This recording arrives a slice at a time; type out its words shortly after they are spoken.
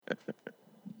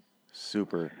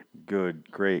Super good,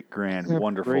 great, grand,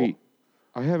 wonderful.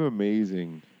 I have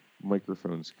amazing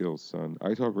microphone skills, son.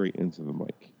 I talk right into the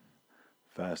mic.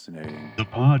 Fascinating. The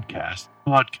podcast.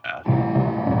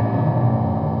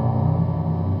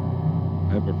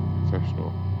 I'm a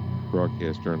professional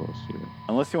broadcast journalist, you know.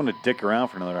 Unless you want to dick around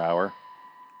for another hour,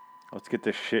 let's get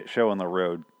this shit show on the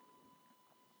road.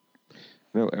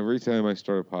 No, every time I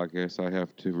start a podcast, I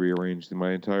have to rearrange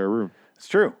my entire room. It's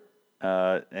true.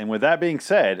 And with that being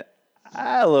said,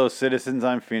 hello, citizens.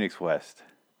 I'm Phoenix West.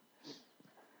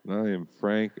 And I am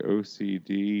Frank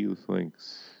OCD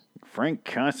Links. Frank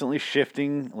constantly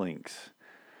shifting links.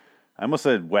 I almost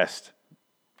said West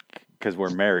because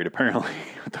we're married, apparently.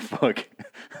 What the fuck?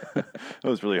 That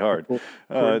was really hard.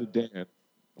 Dan.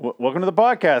 Welcome to the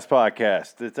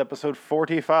podcast. It's episode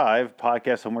 45,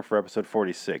 podcast homework for episode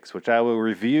 46, which I will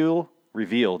reveal,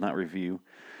 not review.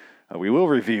 We will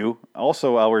review.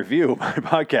 Also, I'll review my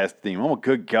podcast theme. Oh,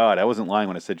 good God. I wasn't lying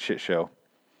when I said shit show.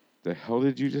 The hell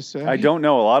did you just say? I don't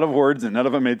know. A lot of words and none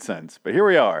of them made sense. But here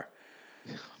we are.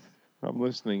 I'm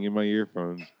listening in my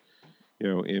earphones,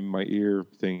 in my ear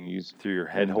thingies. Through your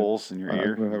head holes in your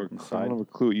ear. I don't have a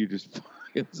clue what you just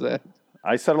fucking said.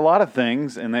 I said a lot of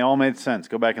things, and they all made sense.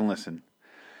 Go back and listen.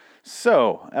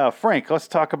 So, Frank, let's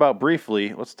talk about,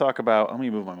 let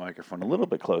me move my microphone a little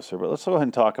bit closer, but let's go ahead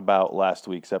and talk about last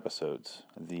week's episodes.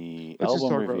 Let's just album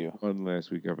talk review. About one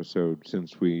last week episode,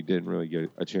 since we didn't really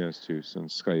get a chance to,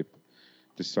 since Skype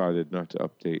decided not to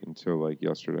update until,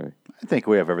 yesterday. I think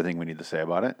we have everything we need to say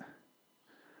about it.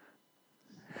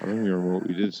 I don't even remember what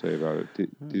we did say about it.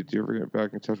 Did you ever get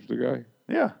back in touch with the guy?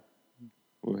 Yeah.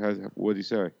 What did he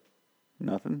say?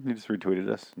 Nothing. He just retweeted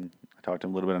us, and I talked to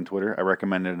him a little bit on Twitter. I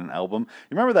recommended an album.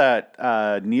 You remember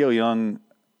that Neil Young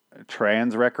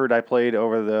trans record I played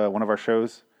over one of our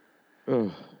shows?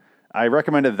 Ugh. I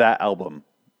recommended that album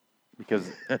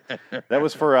because that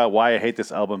was for Why I Hate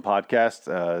This Album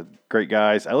podcast. Great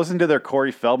guys. I listened to their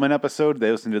Corey Feldman episode.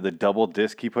 They listened to the double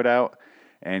disc he put out,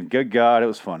 and good God, it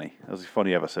was funny. It was a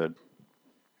funny episode.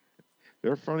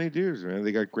 They're funny dudes, man.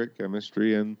 They got great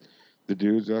chemistry, and the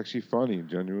dude's actually funny,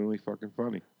 genuinely fucking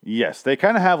funny. Yes, they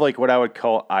kind of have what I would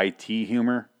call IT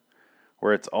humor,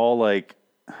 where it's all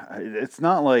it's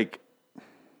not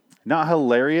not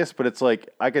hilarious, but it's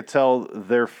I could tell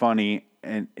they're funny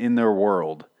and in their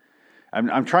world.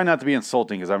 I'm trying not to be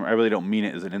insulting because I really don't mean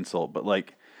it as an insult, but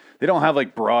they don't have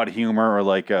broad humor or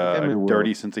a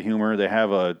dirty sense of humor. They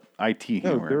have a IT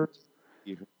humor.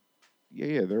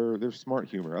 They're smart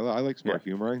humor. I like smart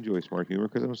humor. I enjoy smart humor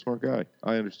because I'm a smart guy.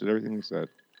 I understood everything they said.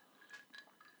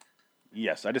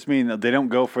 Yes, I just mean they don't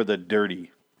go for the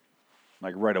dirty,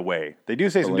 right away. They do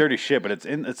say some dirty shit, but it's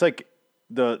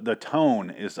the tone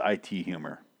is IT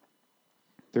humor.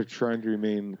 They're trying to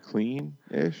remain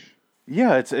clean-ish.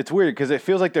 Yeah, it's weird because it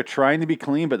feels like they're trying to be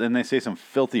clean, but then they say some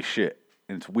filthy shit,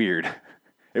 and it's weird.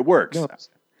 It works. No,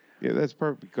 that's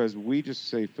perfect because we just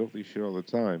say filthy shit all the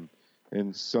time.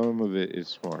 And some of it is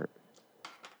smart.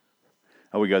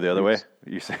 Oh, we go the other way?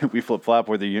 You say we flip-flop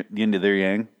where the yin to their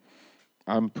yang?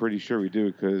 I'm pretty sure we do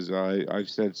because I've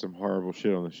said some horrible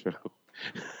shit on the show.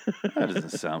 That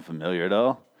doesn't sound familiar at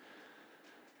all.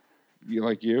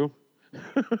 You?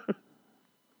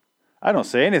 I don't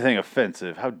say anything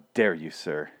offensive. How dare you,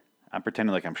 sir? I'm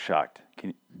pretending like I'm shocked.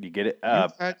 Can you get it? You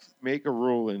had to make a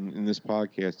rule in this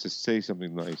podcast to say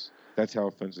something nice. That's how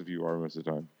offensive you are most of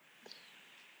the time.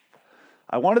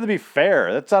 I wanted to be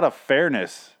fair. That's out of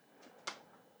fairness.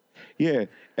 Yeah,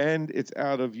 and it's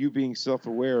out of you being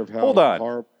self-aware of how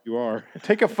horrible you are.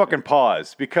 Take a fucking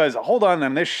pause, because hold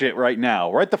on this shit right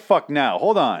now. Right the fuck now.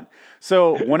 Hold on.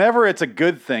 So whenever it's a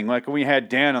good thing, like when we had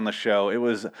Dan on the show, it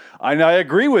was, I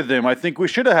agree with him. I think we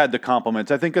should have had the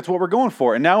compliments. I think that's what we're going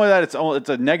for. And now that it's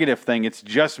a negative thing, it's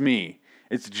just me.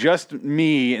 It's just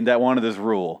me that wanted this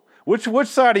rule. Which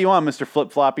side are you on, Mr.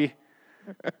 Flip-Floppy?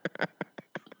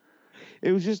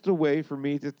 It was just a way for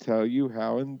me to tell you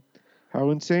how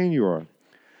insane you are.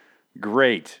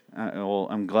 Great. Well,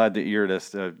 I'm glad that you're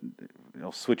just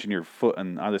switching your foot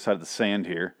on either side of the sand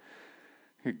here.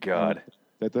 Good God.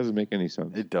 That doesn't make any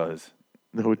sense. It does.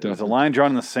 No, it doesn't. There's a line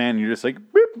drawn in the sand, and you're just like,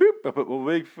 boop, boop, I put my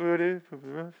big foot in, put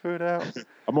my right foot out.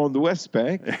 I'm on the West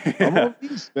Bank. I'm on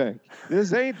the East Bank.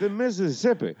 This ain't the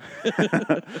Mississippi.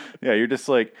 Yeah, you're just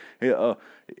like,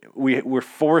 we're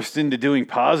forced into doing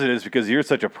positives because you're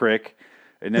such a prick.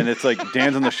 And then it's like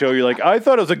Dan's on the show. You're like, I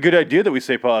thought it was a good idea that we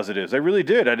say positives. I really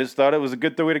did. I just thought it was a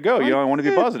good way to go. I want to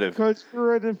be positive. Because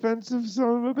you're an offensive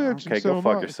son of a bitch. Okay, go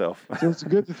fuck yourself. So it's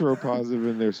good to throw positive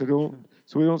in there. So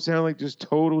we don't sound like just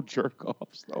total jerk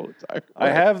offs the whole time. I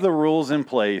have the rules in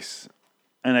place,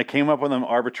 and I came up with them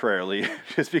arbitrarily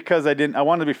just because I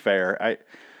wanted to be fair.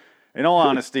 In all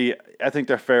honesty, I think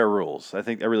they're fair rules. I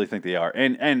really think they are.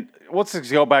 And let's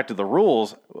just go back to the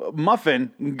rules.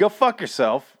 Muffin, go fuck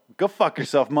yourself. Go fuck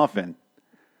yourself, Muffin.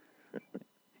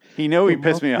 He knew he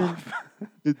pissed me off.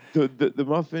 The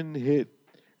Muffin hit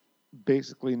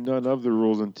basically none of the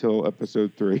rules until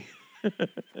episode 3.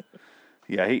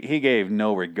 Yeah, he gave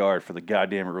no regard for the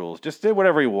goddamn rules. Just did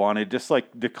whatever he wanted. Just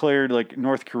like declared like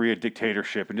North Korea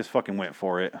dictatorship and just fucking went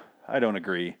for it. I don't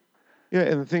agree. Yeah,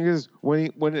 and the thing is,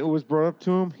 when it was brought up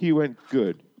to him, he went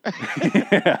good. Yeah.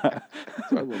 That's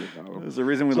what I love about him. There's a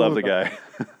reason we love the guy.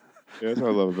 Yeah, that's what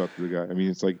I love about the guy. I mean,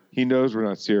 it's like he knows we're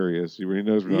not serious. He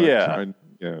knows we're not trying.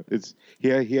 Yeah,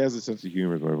 he has a sense of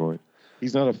humor. Is my point.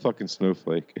 He's not a fucking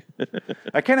snowflake.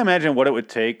 I can't imagine what it would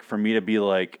take for me to be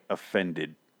like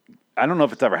offended. I don't know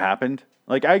if it's ever happened.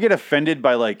 Like I get offended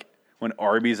by like when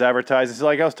Arby's advertises. So,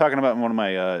 like I was talking about in one of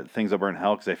my things over in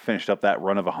hell because I finished up that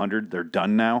run of 100. They're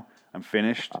done now. I'm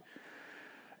finished.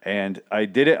 And I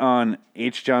did it on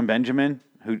H. John Benjamin,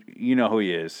 who you know who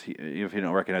he is. If you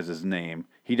don't recognize his name,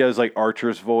 he does like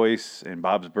Archer's voice and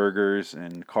Bob's Burgers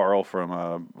and Carl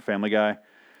from Family Guy.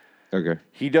 Okay.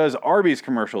 He does Arby's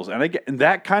commercials, and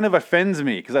that kind of offends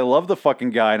me because I love the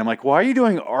fucking guy, and I'm like, why are you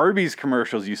doing Arby's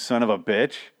commercials, you son of a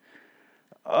bitch?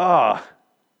 Ah.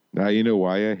 Now you know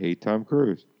why I hate Tom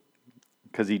Cruise.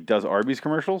 Because he does Arby's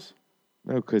commercials?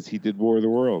 No, because he did War of the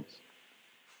Worlds.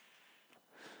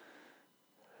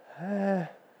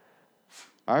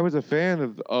 I was a fan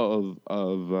of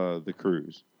the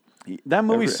Cruise. That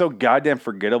movie's so goddamn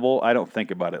forgettable. I don't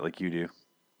think about it like you do.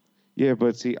 Yeah,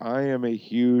 but see, I am a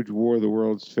huge War of the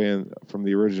Worlds fan from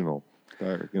the original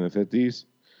back in the 50s.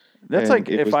 That's like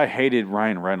if I hated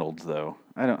Ryan Reynolds, though.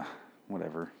 I don't.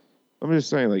 Whatever. I'm just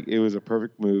saying, like, it was a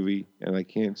perfect movie, and I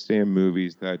can't stand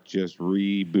movies that just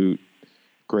reboot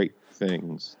great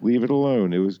things. Leave it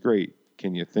alone. It was great.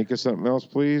 Can you think of something else,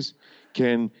 please?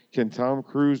 Can Tom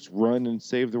Cruise run and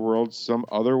save the world some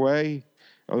other way?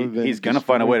 He's going to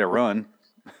find a way to run.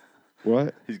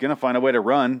 What? He's going to find a way to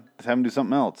run. Just have him do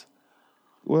something else.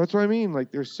 Well, that's what I mean.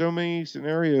 Like, there's so many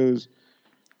scenarios.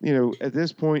 You know, at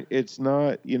this point, it's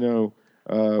not,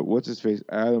 what's his face?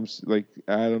 Adam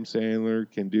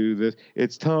Sandler can do this.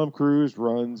 It's Tom Cruise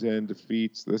runs and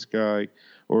defeats this guy,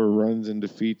 or runs and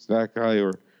defeats that guy,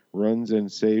 or runs and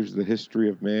saves the history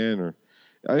of man,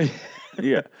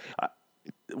 Yeah.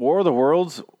 War of the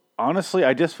Worlds, honestly,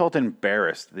 I just felt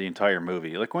embarrassed the entire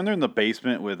movie. Like when they're in the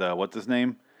basement with, what's his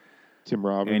name? Tim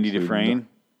Robbins. Andy Dufresne.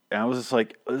 And I was just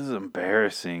like, this is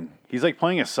embarrassing. He's like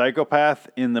playing a psychopath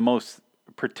in the most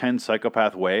pretend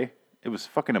psychopath way. It was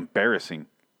fucking embarrassing.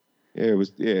 Yeah, it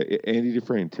was. Yeah, Andy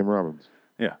Dufresne, Tim Robbins.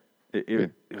 Yeah,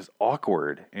 it was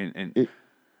awkward, and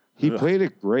he played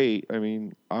it great. I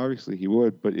mean, obviously he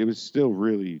would, but it was still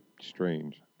really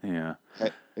strange. Yeah,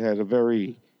 it had a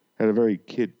very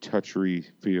kid touchery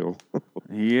feel.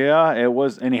 Yeah, it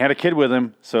was, and he had a kid with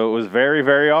him, so it was very,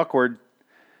 very awkward.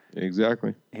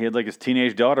 Exactly. He had like his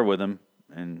teenage daughter with him,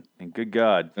 and good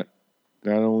God.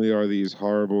 Not only are these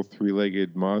horrible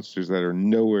three-legged monsters that are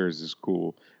nowhere as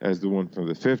cool as the one from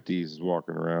the 50s is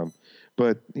walking around,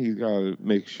 but he's got to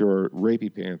make sure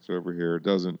Rapey Pants over here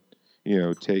doesn't,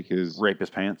 take his... Rape his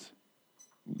pants?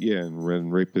 Yeah,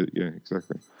 and rape it. Yeah,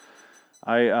 exactly.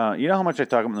 You know how much I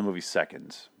talk about the movie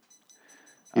Seconds?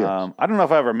 Yes. I don't know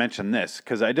if I ever mentioned this,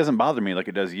 because it doesn't bother me like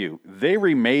it does you. They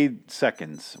remade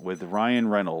Seconds with Ryan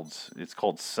Reynolds. It's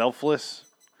called Selfless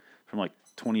from like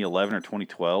 2011 or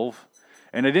 2012.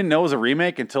 And I didn't know it was a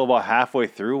remake until about halfway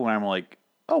through when I'm like,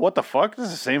 oh, what the fuck? This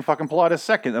is the same fucking plot as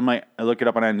Second. I look it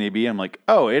up on IMDb and I'm like,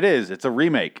 oh, it is. It's a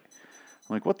remake.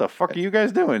 I'm like, what the fuck are you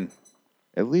guys doing?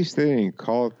 At least they didn't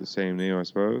call it the same name, I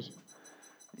suppose.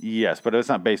 Yes, but it's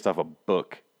not based off a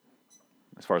book,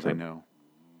 as far as I know.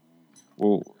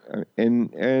 Well,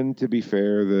 and to be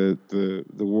fair, the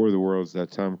War of the Worlds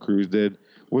that Tom Cruise did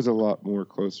was a lot more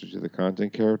closer to the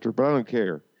content character, but I don't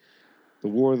care. The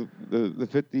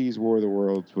 50s War of the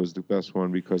Worlds was the best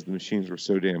one because the machines were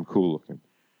so damn cool looking.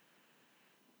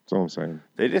 That's all I'm saying.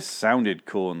 They just sounded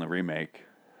cool in the remake.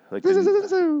 Like in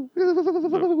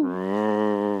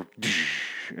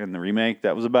the remake,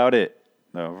 that was about it.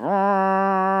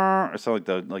 It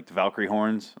sounded like the Valkyrie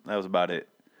horns. That was about it.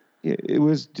 Yeah, it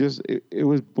was just it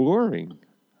was boring.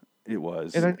 It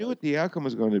was. And I knew what the outcome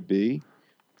was going to be.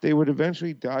 They would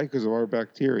eventually die because of our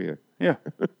bacteria. Yeah.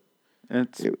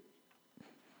 It's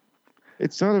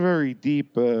not a very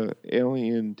deep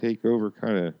alien takeover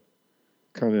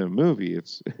kind of movie.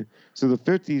 It's so the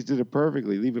 50s did it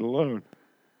perfectly. Leave it alone.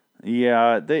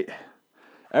 Yeah,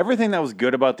 everything that was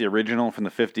good about the original from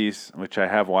the 50s, which I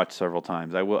have watched several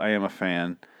times. I am a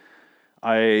fan.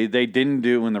 They didn't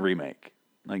do in the remake.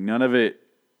 Like none of it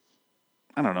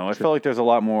I don't know. I felt like there's a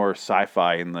lot more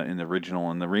sci-fi in the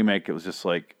original. In the remake, it was just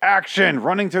like action,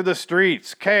 running through the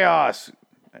streets, chaos.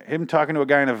 Him talking to a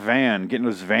guy in a van, getting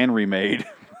his van remade.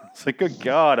 It's like, good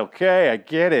God, okay, I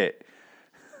get it.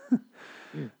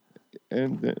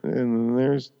 And then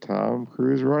there's Tom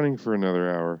Cruise running for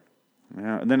another hour.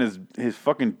 Yeah, and then his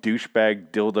fucking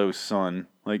douchebag dildo son,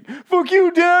 like, fuck you,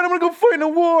 Dad, I'm gonna go fight in a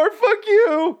war, fuck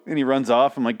you. And he runs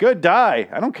off. I'm like, good, die.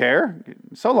 I don't care.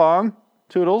 So long,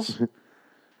 toodles.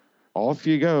 Off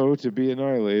you go to be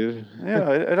annihilated.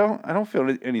 Yeah, I don't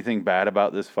feel anything bad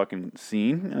about this fucking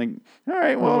scene. Like, all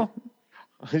right, well.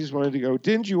 I just wanted to go,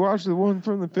 didn't you watch the one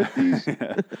from the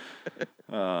 50s?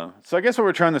 So I guess what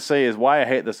we're trying to say is Why I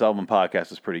Hate This Album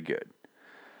podcast is pretty good.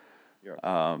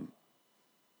 Yeah.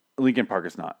 Linkin Park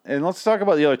is not. And let's talk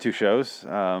about the other two shows.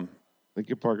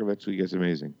 Linkin Park eventually gets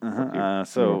amazing.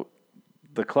 So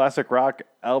the classic rock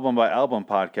album by album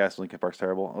podcast, Linkin Park's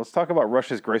terrible. Let's talk about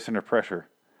Rush's Grace Under Pressure.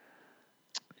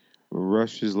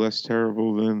 Rush is less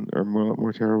terrible than, or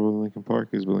more terrible than Linkin Park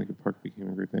is, but Linkin Park became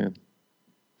a great band.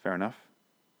 Fair enough.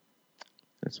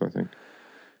 That's what I think.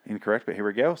 Incorrect, but here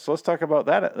we go. So let's talk about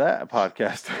that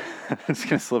podcast. I'm just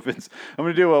gonna slip in. I'm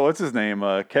gonna do what's his name?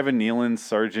 Kevin Nealon,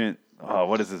 Sergeant. Oh,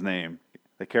 what is his name?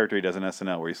 The character he does in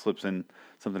SNL where he slips in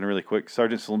something really quick.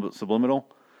 Sergeant Subliminal,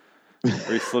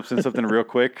 where he slips in something real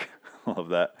quick. I love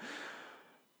that.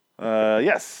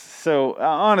 Yes. So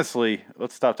honestly,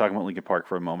 let's stop talking about Linkin Park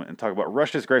for a moment and talk about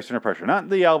Rush's Grace Under Pressure. Not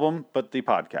the album, but the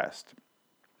podcast.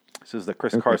 This is the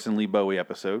Chris Carson, Lee Bowie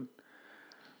episode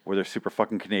where they're super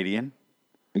fucking Canadian.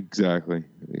 Exactly.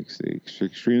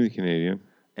 Extremely Canadian.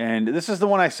 And this is the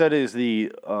one I said is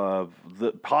the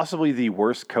possibly the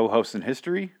worst co-host in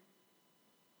history.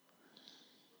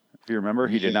 If you remember,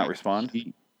 he did not respond.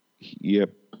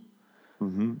 Yep.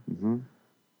 Mm-hmm. Mm-hmm.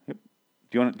 Yep.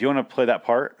 Do you want to play that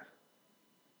part?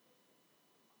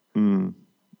 Mm.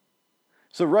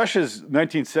 So Rush's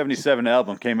 1977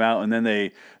 album came out, and then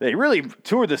they really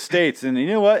toured the States, and you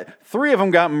know what? 3 of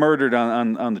them got murdered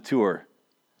on the tour.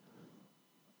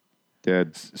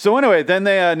 Dead. So anyway, then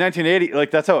they 1980,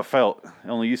 like that's how it felt.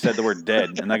 Only you said the word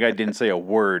dead, and that guy didn't say a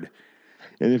word.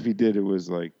 And if he did, it was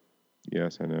like,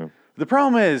 yes, I know. The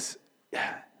problem is,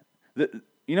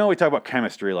 we talk about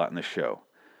chemistry a lot in this show.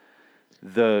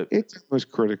 It's most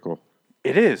critical.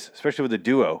 It is, especially with the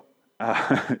duo.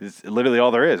 It's literally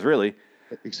all there is, really.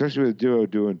 Especially with the duo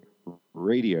doing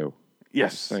radio.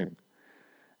 Yes.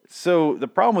 So the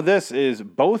problem with this is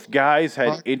both guys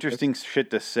had interesting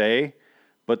shit to say,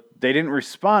 but they didn't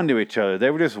respond to each other. They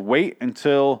would just wait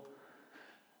until,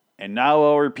 and now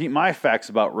I'll repeat my facts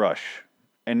about Rush.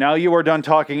 And now you are done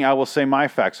talking, I will say my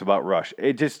facts about Rush.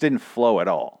 It just didn't flow at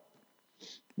all.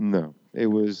 No. It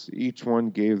was, each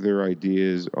one gave their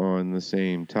ideas on the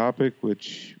same topic,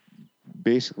 which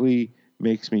basically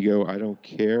makes me go, I don't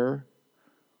care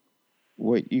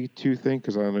what you two think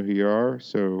because I don't know who you are.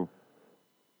 So,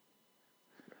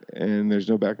 and there's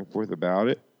no back and forth about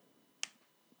it.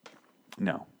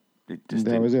 No.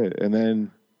 That was it. And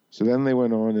then, then they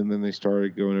went on and then they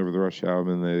started going over the Rush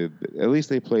album, and at least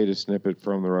they played a snippet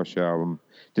from the Rush album.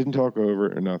 Didn't talk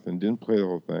over it or nothing. Didn't play the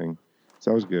whole thing.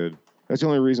 So that was good. That's the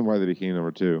only reason why they became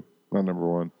number 2, not number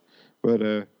 1. But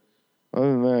other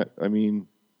than that, I mean,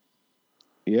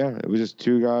 yeah, it was just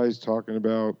 2 guys talking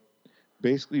about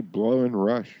basically blowing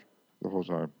Rush the whole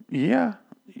time. Yeah.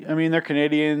 I mean, they're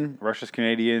Canadian. Rush is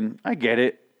Canadian. I get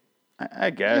it.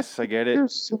 I guess. I get it.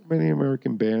 There's so many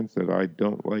American bands that I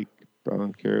don't like. I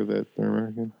don't care that they're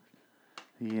American.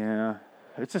 Yeah.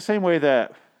 It's the same way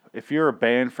that if you're a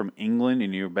band from England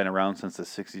and you've been around since the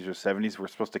 60s or 70s, we're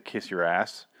supposed to kiss your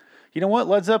ass. You know what,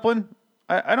 Led Zeppelin?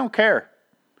 I don't care.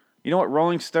 You know what,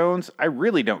 Rolling Stones? I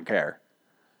really don't care.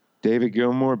 David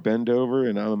Gilmour, bend over,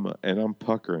 and I'm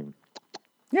puckering.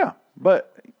 Yeah,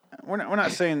 but we're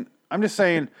not saying. I'm just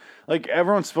saying, like,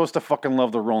 everyone's supposed to fucking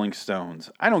love the Rolling Stones.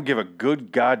 I don't give a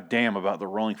good goddamn about the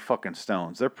Rolling fucking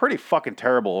Stones. They're pretty fucking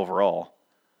terrible overall.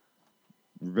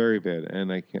 Very bad,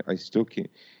 and I still can't.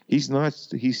 He's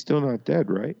still not dead,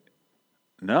 right?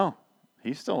 No,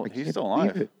 he's still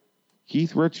alive.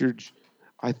 Keith Richards,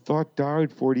 I thought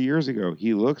died 40 years ago.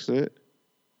 He looks it.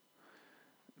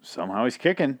 Somehow he's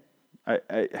kicking.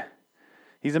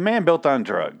 He's a man built on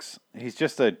drugs. He's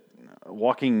just a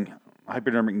walking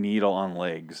hypodermic needle on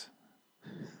legs.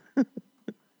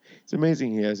 It's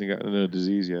amazing he hasn't gotten a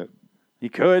disease yet. He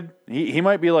could. He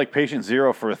might be like patient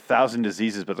zero for 1,000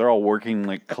 diseases, but they're all working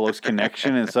like close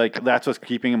connection. And it's like that's what's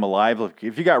keeping him alive. Like,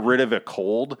 if you got rid of a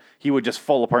cold, he would just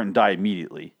fall apart and die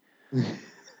immediately.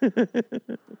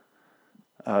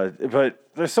 But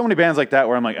there's so many bands like that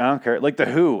where I'm like, I don't care. Like The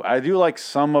Who. I do like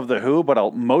some of The Who,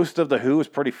 but most of The Who is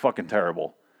pretty fucking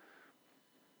terrible.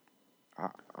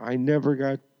 I never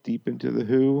got deep into the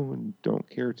Who and don't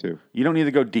care to. You don't need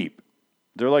to go deep.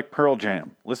 They're like Pearl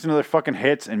Jam. Listen to their fucking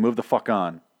hits and move the fuck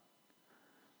on.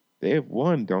 They have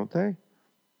one, don't they?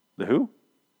 The Who?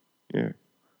 Yeah.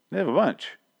 They have a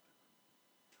bunch.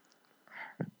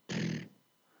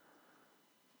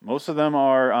 Most of them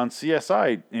are on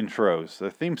CSI intros,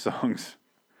 the theme songs.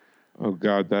 Oh,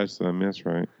 God, that's them. That's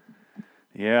right.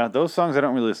 Yeah, those songs I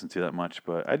don't really listen to that much,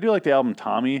 but I do like the album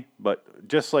Tommy, but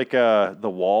just like The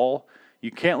Wall,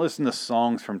 you can't listen to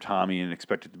songs from Tommy and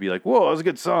expect it to be like, whoa, that was a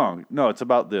good song. No, it's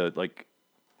about the, like,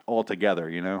 all together,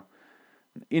 you know?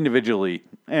 Individually,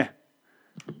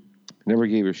 Never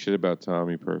gave a shit about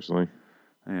Tommy, personally.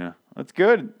 Yeah, that's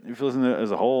good if you listen to it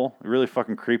as a whole. Really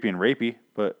fucking creepy and rapey,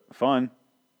 but fun.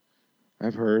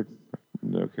 I've heard.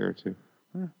 No care to.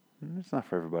 It's not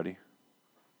for everybody.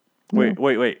 No.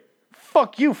 Wait.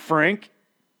 Fuck you, Frank.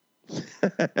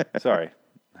 Sorry.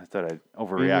 I thought I'd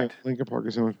overreact. Yeah, Linkin Park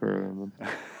is so much better than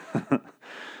them.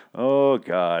 Oh,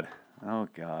 God.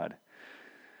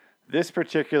 This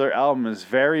particular album is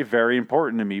very, very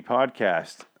important to me,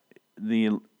 podcast.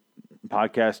 The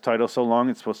podcast title so long,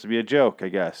 it's supposed to be a joke, I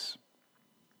guess.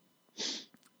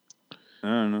 I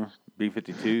don't know.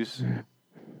 B-52s?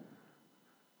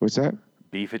 What's that?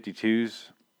 B-52s?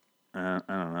 I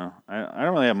don't know. I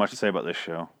don't really have much to say about this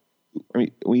show. I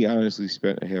mean, we honestly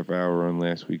spent a half hour on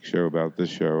last week's show about this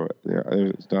show.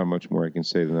 There's not much more I can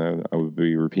say than that. I would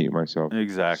be repeating myself.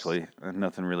 Exactly.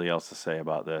 Nothing really else to say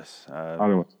about this. I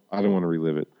don't want to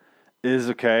relive it. It is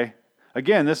okay.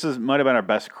 Again, might have been our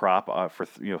best crop for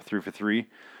 3 for 3,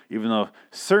 even though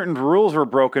certain rules were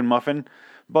broken, Muffin.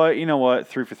 But you know what?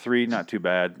 3 for 3, not too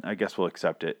bad. I guess we'll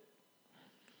accept it.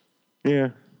 Yeah.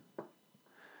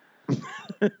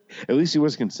 At least he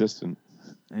was consistent.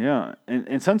 Yeah,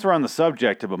 and since we're on the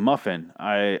subject of a muffin,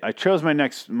 I chose my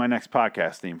next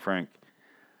podcast theme, Frank.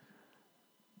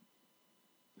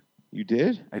 You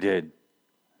did? I did.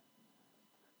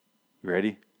 You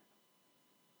ready?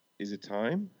 Is it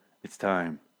time? It's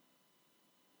time.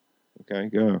 Okay,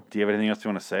 go. Do you have anything else you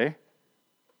want to say?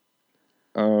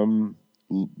 I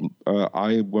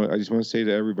just want to say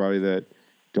to everybody that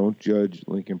don't judge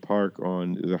Linkin Park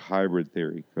on the hybrid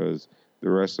theory, because the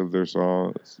rest of their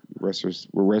songs, rest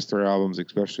of their albums,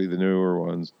 especially the newer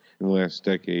ones in the last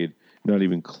decade, not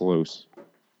even close.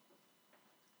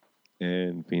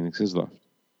 And Phoenix has left.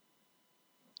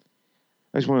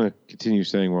 I just want to continue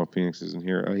saying while Phoenix isn't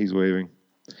here. He's waving.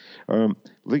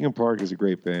 Linkin Park is a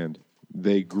great band.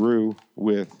 They grew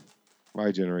with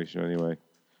my generation anyway.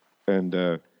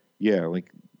 And yeah,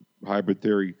 like Hybrid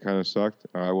Theory kind of sucked.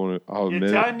 I'll admit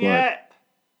it. Done yet?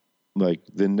 Like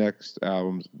the next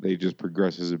albums, they just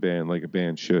progress as a band like a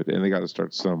band should, and they got to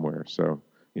start somewhere. So,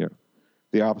 you know,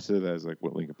 the opposite of that is like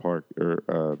what Linkin Park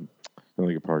Limp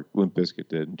Bizkit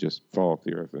did, and just fall off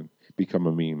the earth and become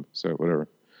a meme. So whatever.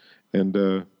 And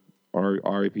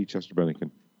R.I.P. Chester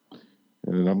Bennington.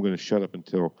 And then I'm going to shut up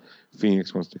until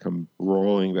Phoenix wants to come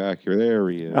rolling back here. There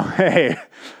he is. Oh, hey.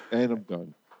 And I'm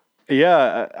done.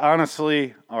 Yeah,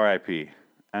 honestly, R.I.P.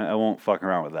 I won't fuck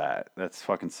around with that. That's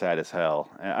fucking sad as hell.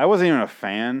 I wasn't even a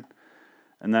fan,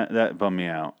 and that bummed me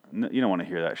out. You don't want to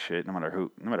hear that shit, no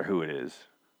matter who it is.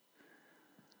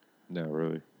 No,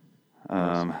 really.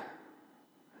 Yeah.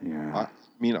 I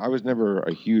mean, I was never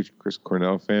a huge Chris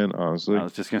Cornell fan, honestly. I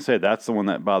was just gonna say that's the one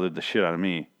that bothered the shit out of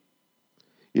me.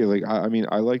 Yeah, like I mean,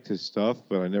 I liked his stuff,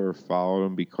 but I never followed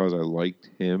him because I liked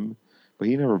him. But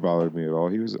he never bothered me at all.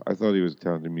 I thought he was a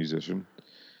talented musician.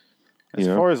 As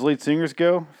far as lead singers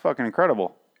go, fucking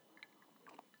incredible.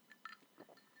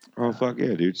 Oh fuck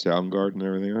yeah, dude! Soundgarden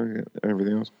and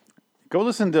everything else. Go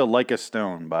listen to "Like a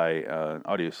Stone" by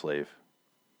Audioslave.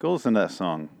 Go listen to that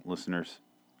song, listeners,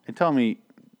 and tell me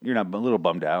you're not a little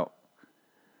bummed out.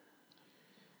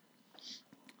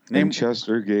 And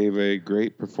Chester gave a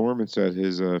great performance at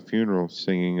his funeral,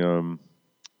 singing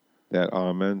that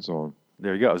Amen song.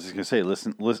 There you go. I was just gonna say,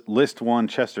 list one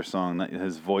Chester song that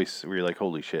his voice where you're like,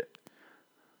 holy shit.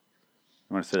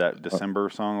 You want to say that December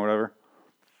song or whatever?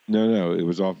 No, it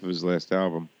was off of his last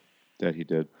album that he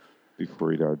did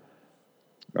before he died.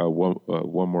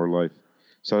 One More Life.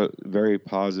 So very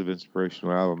positive,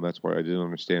 inspirational album. That's why I didn't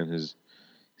understand his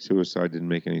suicide. Didn't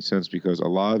make any sense because a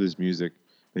lot of his music,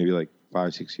 maybe like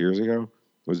 5-6 years ago,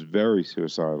 was very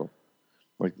suicidal.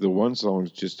 Like the one song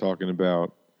is just talking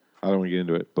about. I don't want to get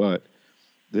into it, but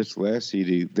this last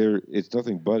CD, it's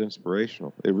nothing but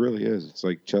inspirational. It really is. It's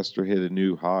like Chester hit a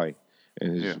new high,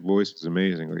 and his voice was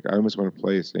amazing. Like I almost want to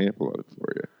play a sample of it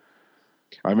for you.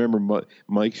 I remember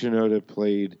Mike Shinoda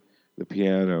played the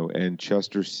piano, and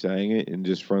Chester sang it in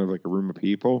just front of like a room of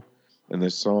people, and the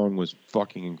song was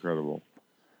fucking incredible.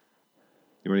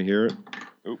 You want to hear it?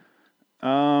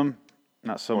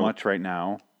 Not so Well, much right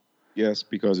now. Yes,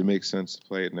 because it makes sense to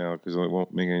play it now, because it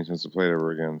won't make any sense to play it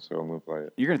ever again. So I'm gonna play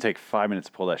it. You're gonna take 5 minutes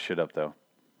to pull that shit up, though.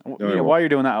 No, I Yeah, won't. while you're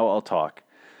doing that, I'll talk.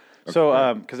 Okay.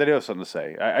 So, because I do have something to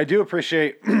say, I do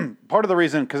appreciate part of the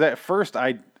reason. Because at first,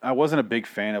 I wasn't a big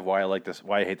fan of why I like this,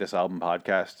 why I hate this album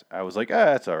podcast. I was like,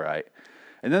 that's all right.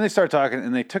 And then they start talking,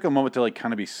 and they took a moment to like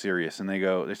kind of be serious, and they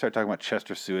start talking about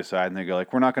Chester suicide, and they go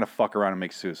like, we're not gonna fuck around and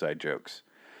make suicide jokes.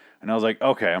 And I was like,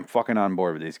 okay, I'm fucking on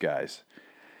board with these guys.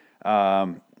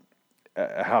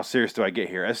 How serious do I get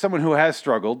here? As someone who has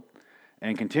struggled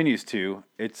and continues to,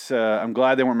 I'm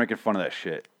glad they weren't making fun of that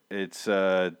shit. It's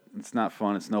not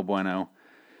fun. It's no bueno.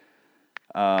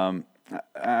 I'm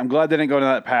glad they didn't go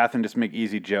down that path and just make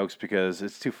easy jokes because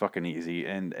it's too fucking easy.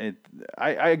 And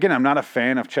again, I'm not a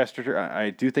fan of Chester. I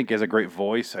do think he has a great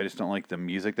voice. I just don't like the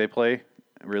music they play.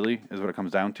 Really, is what it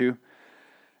comes down to.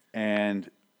 And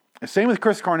same with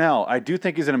Chris Cornell. I do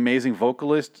think he's an amazing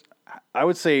vocalist. I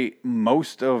would say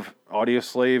most of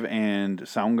Audioslave and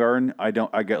Soundgarden,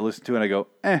 I get listened to and I go,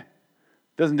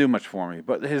 doesn't do much for me.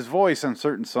 But his voice on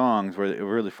certain songs where it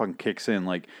really fucking kicks in,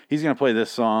 like he's gonna play this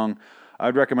song.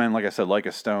 I'd recommend, like I said, Like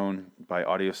a Stone by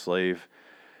Audioslave.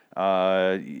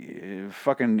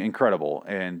 Fucking incredible.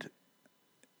 And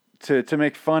to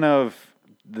make fun of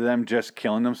them just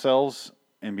killing themselves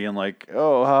and being like,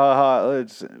 oh, ha, ha,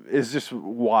 it's just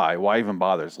why? Why even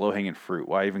bother? It's low-hanging fruit.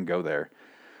 Why even go there?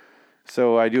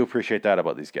 So I do appreciate that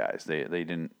about these guys. They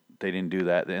didn't do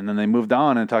that. And then they moved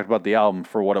on and talked about the album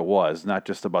for what it was, not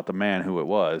just about the man who it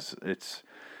was. It's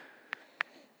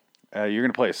you're going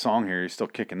to play a song here. You're still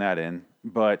kicking that in.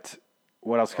 But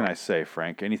what else can I say,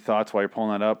 Frank? Any thoughts while you're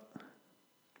pulling that up?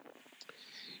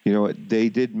 You know what? They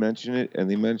did mention it, and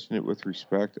they mentioned it with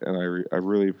respect, and I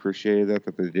really appreciated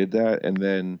that they did that. And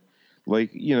then,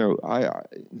 like, you know, I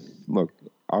look,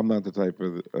 I'm not the type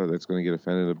of that's going to get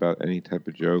offended about any type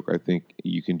of joke. I think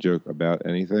you can joke about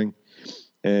anything,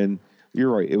 and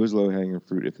you're right. It was low hanging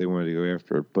fruit if they wanted to go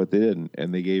after it, but they didn't,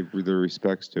 and they gave their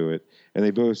respects to it. And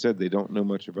they both said they don't know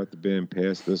much about the band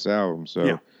past this album.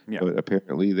 So, Yeah. but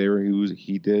apparently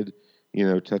he did, you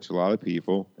know, touch a lot of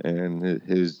people, and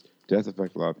his death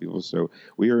affected a lot of people. So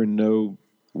we are in no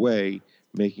way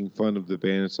making fun of the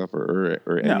band and stuff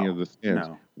or any of the fans.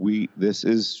 No. This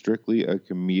is strictly a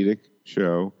comedic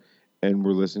show, and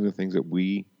we're listening to things that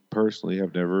we personally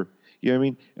have never. You know what I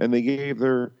mean? And they gave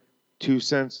their 2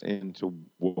 cents into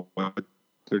what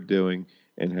they're doing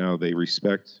and how they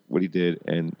respect what he did.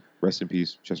 And rest in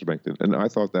peace, Chester Bennington. And I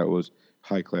thought that was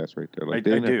high class right there. Like,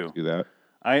 they didn't have to do that.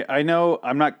 I know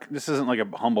I'm not. This isn't like a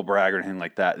humble brag or anything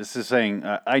like that. This is saying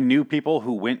I knew people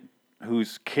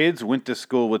whose kids went to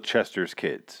school with Chester's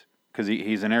kids because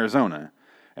he's in Arizona,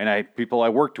 and people I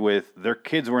worked with, their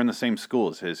kids were in the same school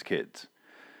as his kids,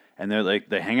 and they're like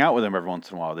they hang out with him every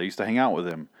once in a while. They used to hang out with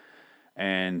him,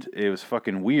 and it was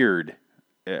fucking weird.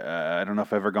 I don't know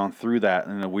if I've ever gone through that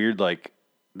in a weird like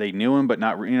they knew him but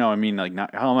not I mean like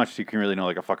not how much you can really know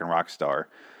like a fucking rock star.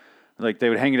 Like they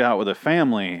would hang it out with a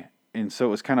family. And so it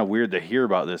was kind of weird to hear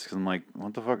about this because I'm like,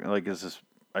 what the fuck? Like, is this?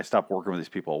 I stopped working with these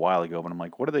people a while ago, but I'm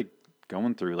like, what are they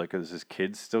going through? Like, is his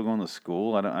kids still going to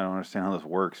school? I don't understand how this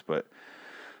works, but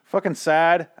fucking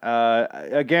sad.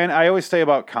 Again, I always say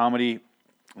about comedy,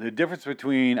 the difference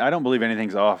between I don't believe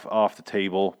anything's off the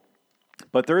table,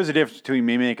 but there is a difference between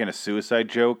me making a suicide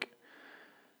joke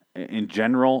in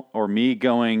general or me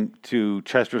going to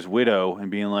Chester's widow and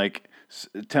being like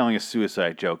telling a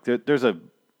suicide joke.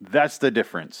 That's the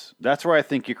difference. That's where I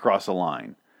think you cross a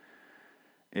line.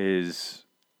 Is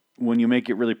when you make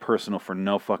it really personal for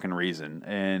no fucking reason.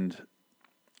 And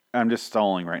I'm just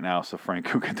stalling right now, so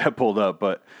Frank will get that pulled up.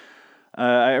 But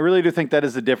I really do think that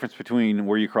is the difference between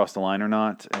where you cross the line or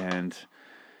not. And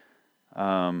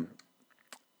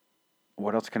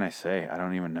what else can I say? I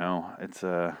don't even know. It's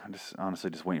I'm just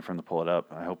honestly just waiting for him to pull it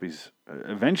up. I hope he's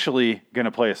eventually going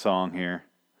to play a song here.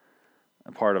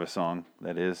 A part of a song,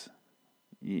 that is.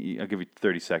 I'll give you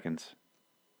 30 seconds.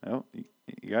 Oh, you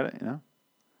got it?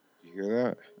 You hear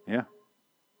that? Yeah.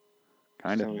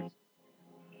 Kind of.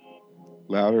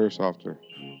 Louder or softer?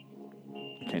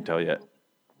 Can't tell yet.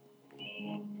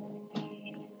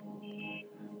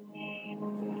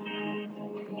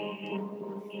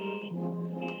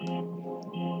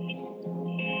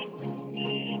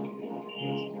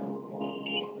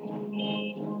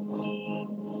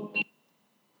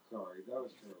 Sorry, that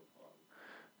was terrible.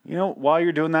 You know, while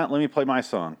you're doing that, let me play my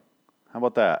song. How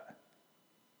about that?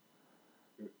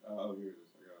 Oh, here it is.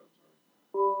 I got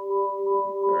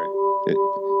it.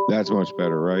 All right. That's much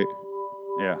better, right?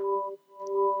 Yeah.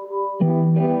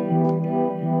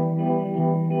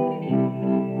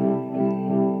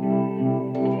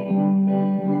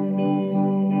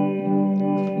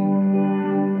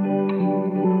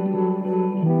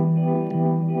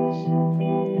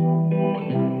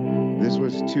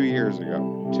 years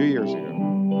ago. 2 years ago.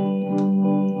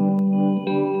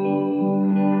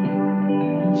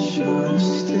 Should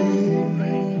stay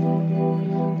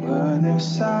when there's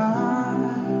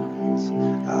silence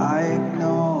I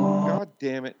ignore. God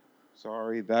damn it.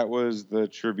 Sorry, that was the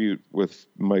tribute with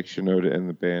Mike Shinoda and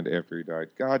the band after he died.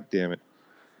 God damn it.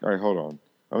 All right, hold on.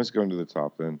 I'm just going to the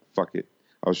top then. Fuck it.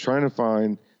 I was trying to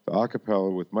find the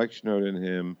acapella with Mike Shinoda and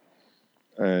him,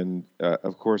 and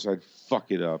of course I'd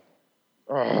fuck it up.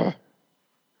 Ugh.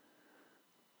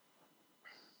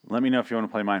 Let me know if you want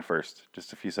to play mine first.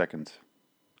 Just a few seconds.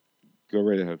 Go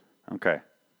right ahead. Okay.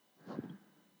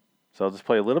 So I'll just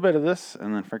play a little bit of this,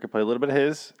 and then Frank will play a little bit of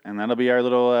his, and that'll be our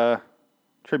little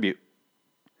tribute.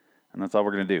 And that's all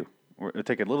we're going to do. We'll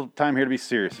take a little time here to be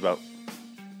serious about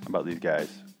these guys.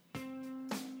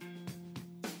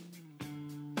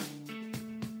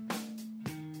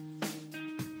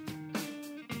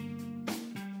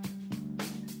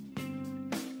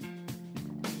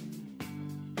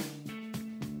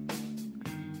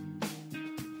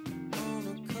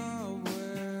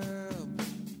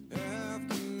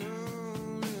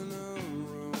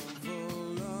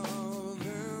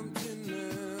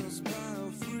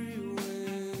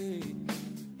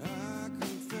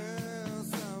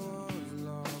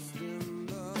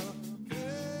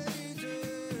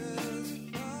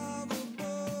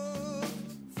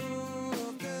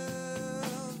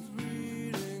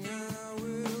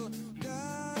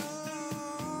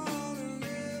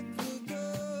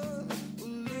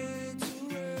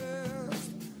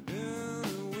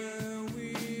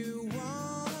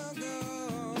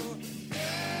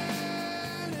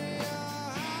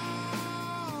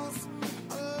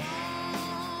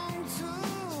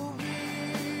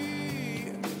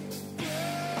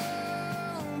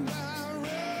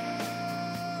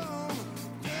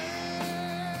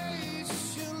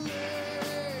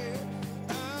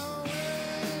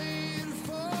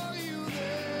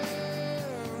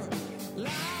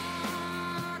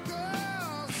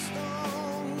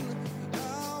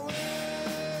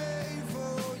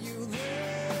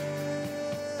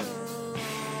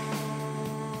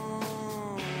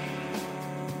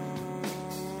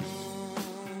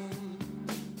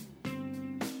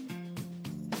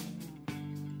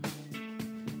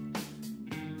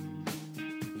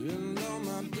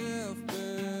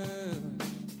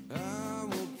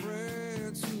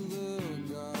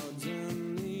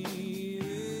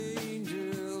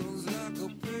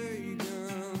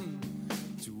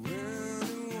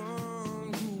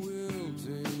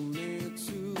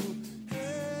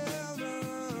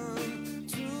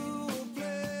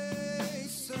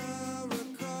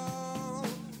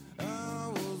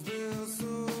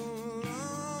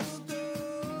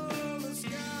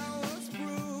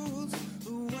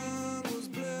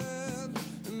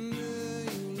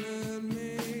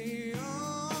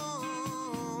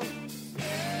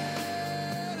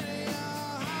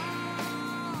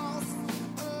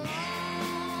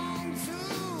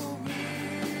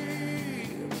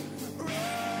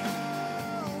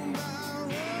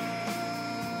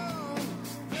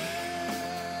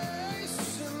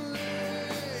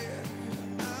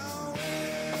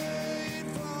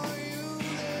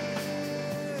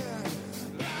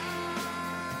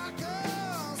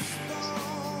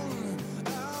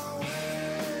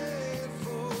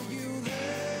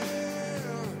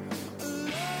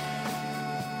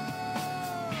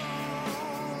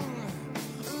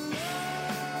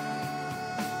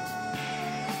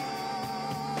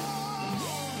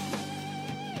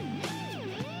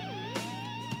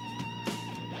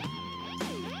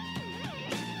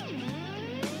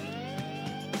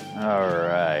 All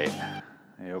right.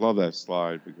 Yep. Love that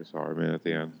slide, the guitar, man, at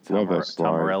the end. Love that slide.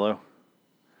 Tom Morello.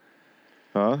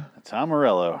 Huh? Tom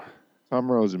Morello. Tom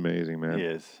Morello's amazing, man. He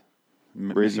is.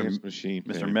 Rage Against the Machine.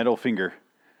 Mr. fan. Metal Finger.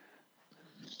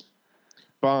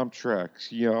 Bomb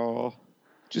tracks, y'all.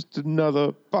 Just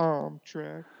another bomb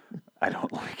track. I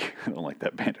don't like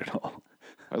that band at all.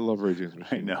 I love Rage Against the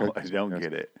Machine. I know. I don't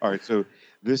get it. All right, so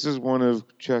this is one of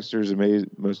Chester's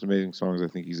most amazing songs I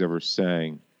think he's ever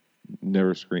sang.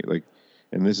 Never screened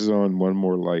and this is on One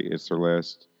More Light. It's their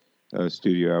last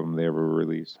studio album they ever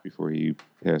released before he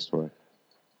passed away.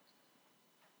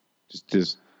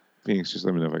 Just Phoenix, just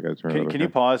let me know if I got to turn it. Can you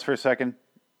pause for a second?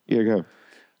 Yeah, go.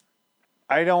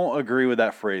 I don't agree with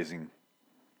that phrasing.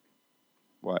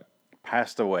 What?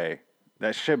 Passed away.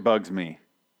 That shit bugs me.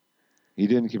 He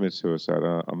didn't commit suicide.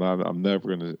 I'm never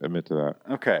going to admit to that.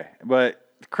 Okay, but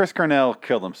Chris Cornell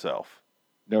killed himself.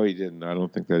 No, he didn't. I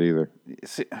don't think that either.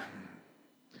 See,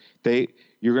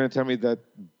 You're going to tell me that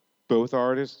both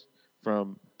artists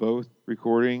from both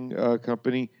recording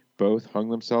company both hung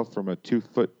themselves from a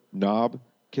 2-foot knob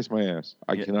kiss my ass.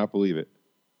 I cannot believe it.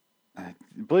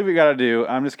 Believe what you got to do.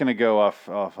 I'm just gonna go off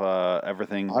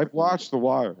everything. I've watched The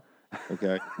Wire.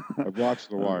 Okay, I've watched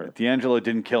The Wire. D'Angelo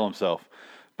didn't kill himself,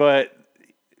 but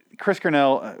Chris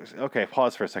Cornell. Okay,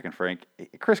 pause for a second, Frank.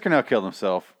 Chris Cornell killed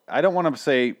himself. I don't want to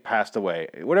say passed away.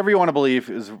 Whatever you want to believe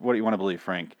is what you want to believe,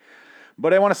 Frank.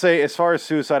 But I want to say, as far as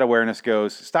suicide awareness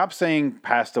goes, stop saying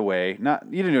passed away. Not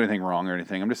you didn't do anything wrong or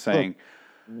anything. I'm just saying.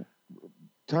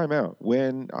 Time out.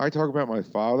 When I talk about my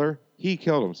father, he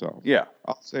killed himself. Yeah.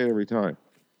 I'll say it every time.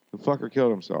 The fucker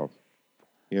killed himself.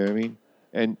 You know what I mean?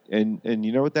 And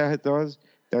you know what that does?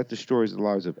 That destroys the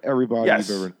lives of everybody Yes,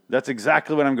 you've ever. that's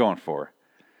exactly what I'm going for.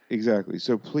 Exactly.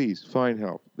 So please find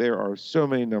help. There are so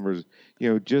many numbers.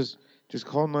 You know, just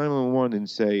call 911 and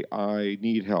say I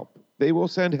need help. They will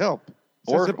send help.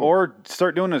 It's that simple. Or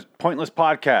start doing a pointless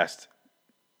podcast.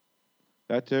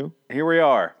 That too. Here we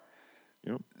are.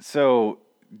 Yep. So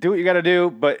do what you got to do,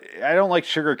 but I don't like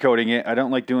sugarcoating it. I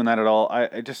don't like doing that at all.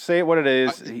 I just say it what it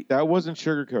is. That wasn't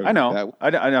sugarcoating. I know.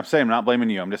 I'm saying I'm not blaming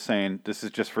you. I'm just saying this is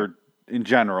just for in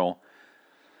general.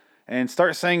 And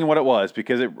start saying what it was,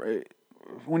 because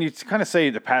when you kind of say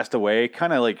the passed away,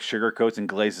 kind of like sugarcoats and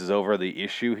glazes over the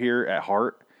issue here at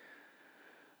heart.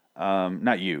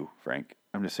 Not you, Frank.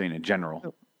 I'm just saying in general.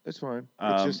 No, it's fine.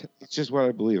 It's just what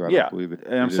I believe. I don't believe it.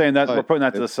 And I'm saying that we're putting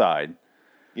that to the side.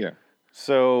 Yeah.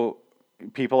 So,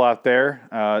 people out there,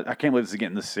 I can't believe this is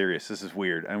getting this serious. This is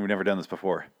weird, and we've never done this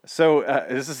before. So,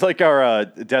 this is like our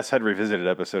Death's Head Revisited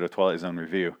episode of Twilight Zone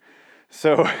Review.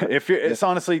 So, if you're, it's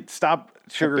honestly, stop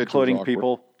sugarcoating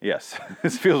people. Yes,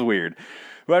 this feels weird.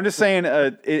 But I'm just saying,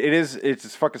 it's a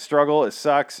fucking struggle. It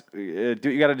sucks. Do what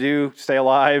you got to do. Stay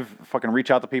alive. Fucking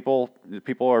reach out to people.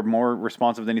 People are more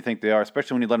responsive than you think they are,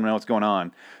 especially when you let them know what's going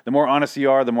on. The more honest you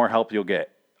are, the more help you'll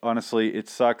get. Honestly, it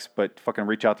sucks, but fucking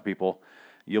reach out to people.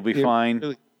 You'll be fine.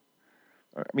 Really,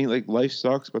 I mean, like, life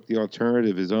sucks, but the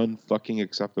alternative is unfucking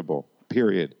acceptable.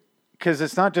 Period. Because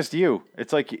it's not just you.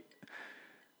 It's like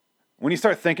when you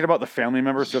start thinking about the family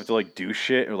members who have to like do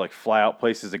shit or like fly out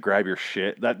places to grab your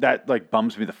shit, that like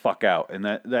bums me the fuck out, and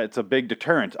that's a big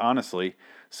deterrent, honestly.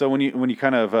 So when you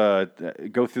kind of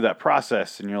go through that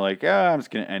process and you're like, I'm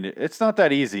just gonna end it. It's not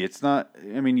that easy. It's not.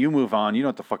 I mean, you move on. You don't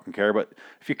have to fucking care. But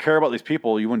if you care about these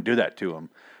people, you wouldn't do that to them.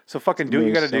 So fucking do what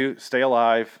you got to do. Stay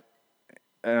alive.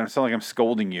 And I sound like I'm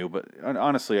scolding you, but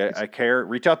honestly, I care.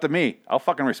 Reach out to me. I'll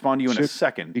fucking respond to you in a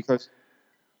second. Because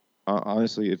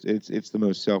honestly, it's the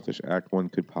most selfish act one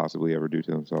could possibly ever do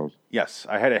to themselves. Yes,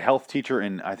 I had a health teacher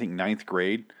in I think 9th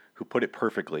grade who put it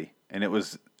perfectly, and it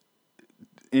was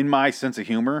in my sense of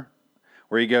humor,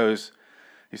 where he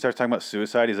starts talking about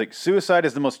suicide. He's like, suicide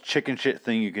is the most chicken shit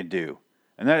thing you can do.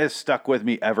 And that has stuck with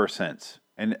me ever since.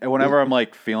 And whenever I'm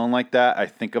like feeling like that, I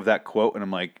think of that quote and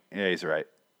I'm like, yeah, he's right.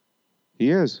 He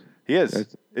is. He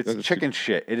is. It's chicken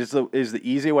shit. It is the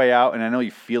easy way out. And I know you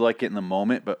feel like it in the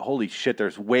moment, but holy shit,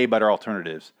 there's way better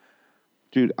alternatives.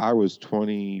 Dude, I was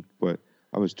 20, but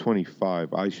I was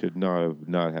 25. I should not have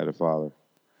not had a father.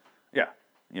 Yeah.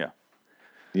 Yeah.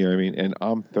 You know what I mean? And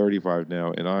I'm 35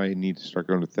 now, and I need to start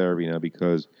going to therapy now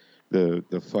because the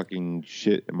fucking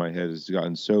shit in my head has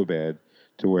gotten so bad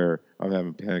to where I'm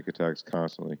having panic attacks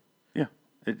constantly. Yeah.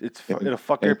 It'll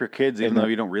fuck up your kids even though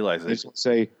you don't realize it. Just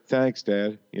say, thanks,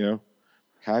 Dad. You know,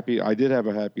 I did have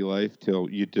a happy life till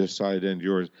you decided to end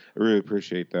yours. I really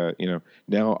appreciate that. You know,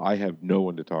 now I have no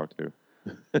one to talk to.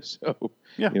 So,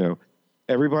 yeah. You know,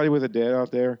 everybody with a dad out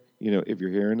there, you know, if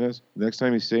you're hearing this, next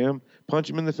time you see him, punch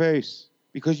him in the face.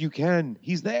 Because you can.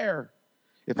 He's there.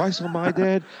 If I saw my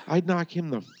dad, I'd knock him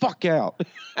the fuck out.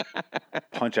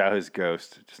 Punch out his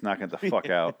ghost. Just knock it the fuck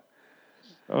out.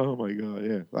 Oh, my God,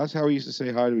 yeah. That's how we used to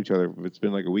say hi to each other. If it's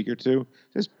been like a week or two,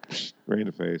 just right in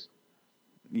the face.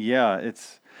 Yeah, it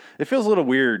feels a little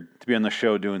weird to be on the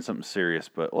show doing something serious,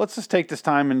 but let's just take this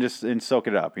time and soak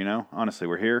it up, you know? Honestly,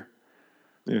 we're here.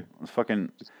 Yeah. Let's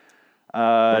fucking...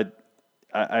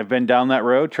 I've been down that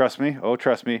road, trust me. Oh,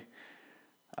 trust me.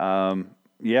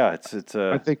 Yeah, it's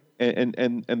I think,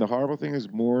 and the horrible thing is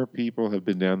more people have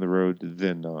been down the road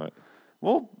than not.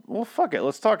 Well, fuck it.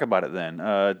 Let's talk about it then.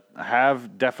 I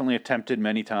have definitely attempted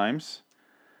many times.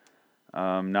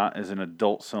 Not as an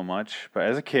adult so much, but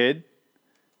as a kid,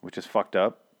 which is fucked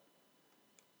up.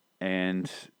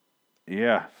 And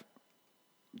yeah,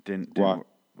 didn't what?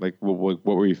 Like, what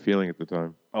were you feeling at the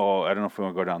time? Oh, I don't know if we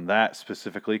want to go down that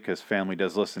specifically because family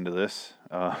does listen to this.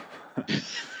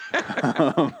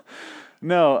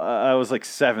 No, I was like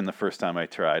 7 the first time I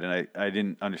tried, and I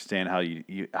didn't understand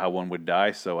how one would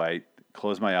die, so I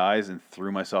closed my eyes and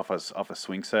threw myself off a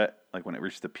swing set, like when it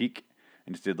reached the peak,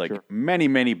 and just did like many,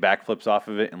 many backflips off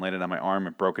of it and landed on my arm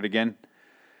and broke it again.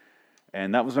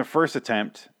 And that was my first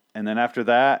attempt. And then after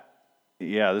that,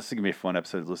 yeah, this is going to be a fun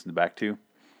episode to listen back to.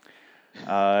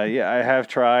 Yeah, I have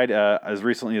tried as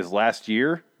recently as last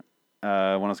year when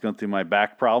I was going through my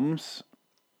back problems.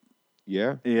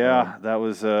 Yeah. Yeah, that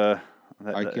was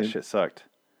that shit sucked.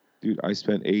 Dude, I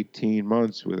spent 18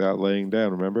 months without laying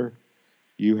down, remember?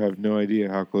 You have no idea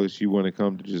how close you want to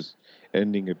come to just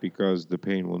ending it because the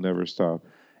pain will never stop.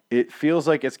 It feels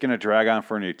like it's going to drag on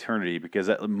for an eternity because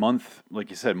at month, like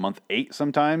you said, month 8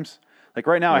 sometimes. Like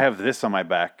right now, I have this on my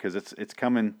back because it's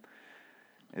coming.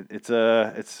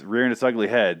 It's rearing its ugly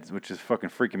head, which is fucking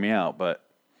freaking me out. But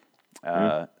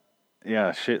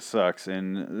yeah, shit sucks.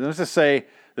 And let's just say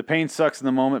the pain sucks in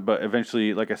the moment, but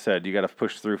eventually, like I said, you got to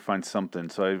push through, find something.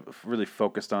 So I really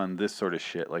focused on this sort of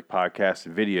shit, like podcasts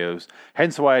and videos.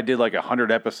 Hence why I did like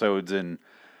 100 episodes in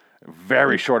a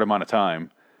very short amount of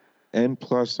time. And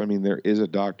plus, I mean, there is a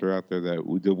doctor out there that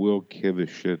will give a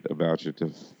shit about you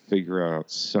to figure out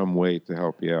some way to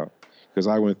help you out. Because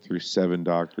I went through 7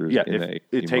 doctors. Yeah,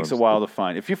 it takes a while to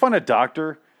find. If you find a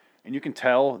doctor and you can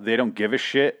tell they don't give a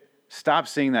shit, stop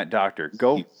seeing that doctor.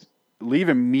 Go leave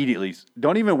immediately.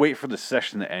 Don't even wait for the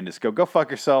session to end. Just go fuck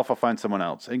yourself. I'll find someone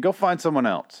else. And go find someone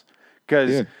else.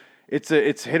 Because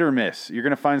it's hit or miss. You're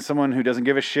going to find someone who doesn't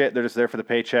give a shit. They're just there for the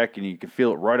paycheck, and you can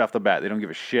feel it right off the bat. They don't give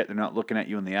a shit. They're not looking at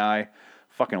you in the eye.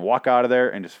 Fucking walk out of there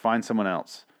and just find someone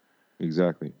else.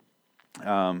 Exactly.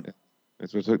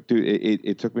 That's what it took. Dude,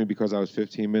 it took me because I was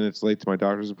 15 minutes late to my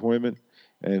doctor's appointment,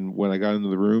 and when I got into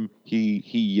the room,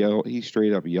 he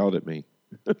straight up yelled at me.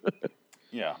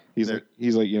 Yeah. He's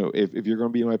like, you know, if you're going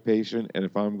to be my patient, and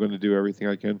if I'm going to do everything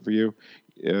I can for you,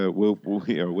 we'll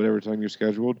you know, whatever time you're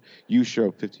scheduled, you show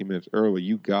up 15 minutes early.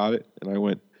 You got it. And I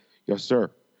went, yes,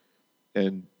 sir.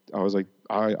 And I was like,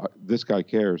 this guy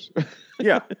cares.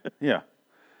 Yeah.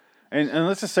 And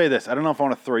let's just say this. I don't know if I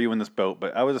want to throw you in this boat,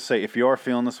 but I would just say if you are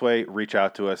feeling this way, reach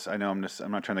out to us. I know I'm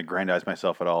not trying to grandize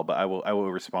myself at all, but I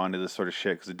will respond to this sort of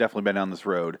shit because I've definitely been down this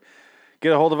road.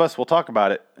 Get a hold of us. We'll talk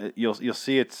about it. You'll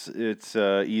see it's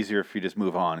easier if you just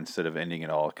move on instead of ending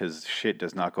it all because shit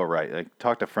does not go right. Like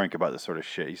talk to Frank about this sort of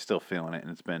shit. He's still feeling it,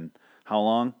 and it's been how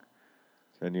long?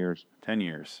 10 years. 10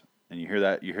 years. And you hear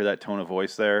that tone of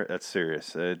voice there? That's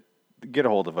serious. Get a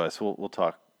hold of us. We'll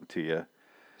talk to you.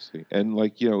 See, and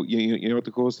like you know what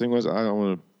the coolest thing was? I don't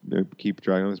want to keep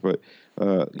dragging on this, but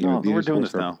we're doing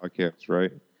this now. Podcast,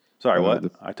 right? Sorry,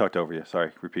 what? I talked over you.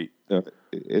 Sorry, repeat.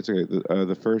 It's okay.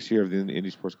 The first year of the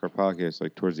Indie Sports Car Podcast,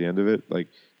 like towards the end of it, like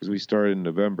because we started in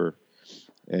November,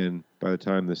 and by the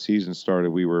time the season started,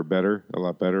 we were a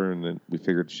lot better, and then we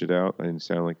figured shit out. I didn't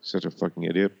sound like such a fucking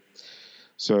idiot.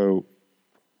 So,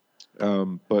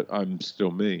 but I'm still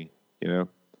me, you know,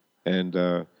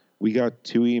 and we got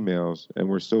 2 emails, and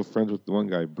we're still friends with the one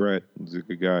guy, Brett. He's a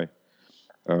good guy.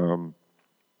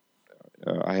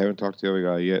 I haven't talked to the other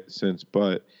guy yet since,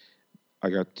 but I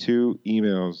got 2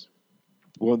 emails.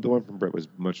 The one from Brett was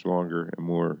much longer and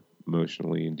more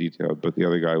emotionally and detailed, but the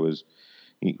other guy was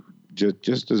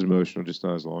just as emotional, just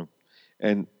not as long.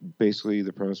 And basically,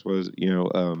 the premise was,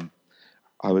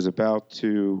 I was about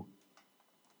to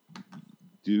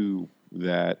do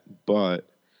that, but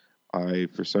I,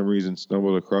 for some reason,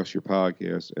 stumbled across your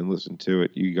podcast and listened to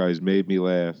it. You guys made me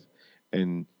laugh,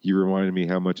 and you reminded me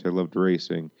how much I loved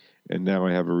racing, and now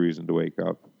I have a reason to wake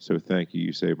up. So thank you.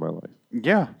 You saved my life.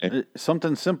 Yeah,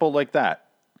 something simple like that.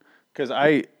 Because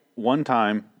one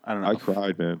time, I don't know. I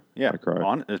cried, man. Yeah, I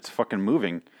cried. It's fucking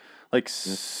moving. Like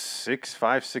 6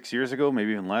 years ago,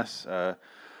 maybe even less.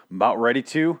 About ready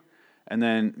to. And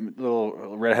then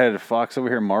little redheaded fox over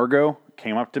here, Margot,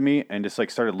 came up to me and just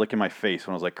like started licking my face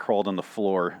when I was like crawled on the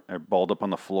floor or balled up on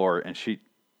the floor. And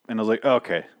I was like,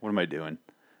 okay, what am I doing?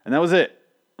 And that was it.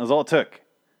 That was all it took.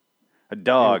 A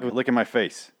dog licking my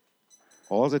face.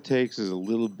 All it takes is a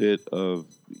little bit of,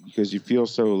 because you feel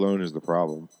so alone is the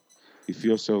problem. You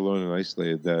feel so alone and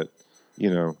isolated that,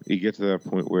 you get to that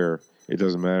point where it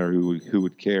doesn't matter who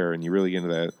would care, and you really get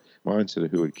into that mindset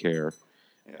of who would care.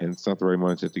 Yeah. And it's not the right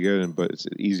mindset to get in, but it's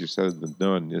easier said than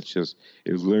done. It's just,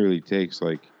 it literally takes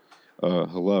like,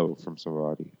 hello from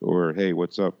somebody, or hey,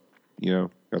 what's up?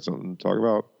 Got something to talk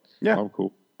about? Yeah. I'm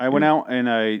cool. I went out and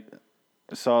I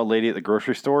saw a lady at the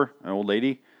grocery store, an old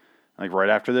lady, like right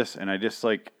after this, and I just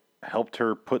like helped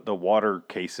her put the water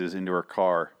cases into her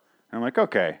car. And I'm like,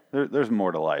 okay, there's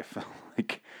more to life.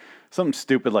 Like something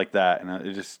stupid like that. And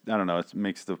it just, I don't know, it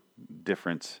makes the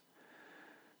difference.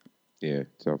 Yeah,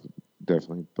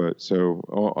 definitely. But so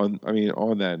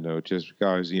on that note, just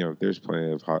guys, there's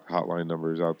plenty of hotline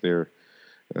numbers out there.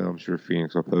 I'm sure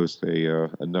Phoenix will post a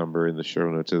number in the show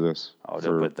notes of this. Oh,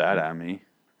 don't put that on me.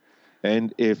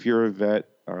 And if you're a vet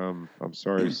I'm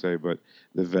sorry to say, but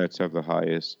the vets have the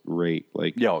highest rate.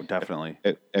 Like, Yo, definitely.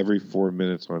 every 4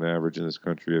 minutes on average in this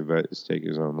country, a vet is taking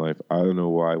his own life. I don't know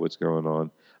why, what's going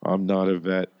on. I'm not a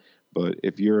vet, but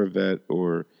if you're a vet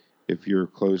or if you're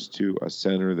close to a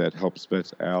center that helps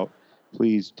vets out,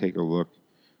 please take a look.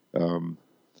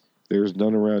 There's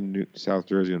none around South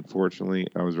Jersey, unfortunately.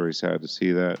 I was very sad to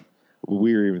see that.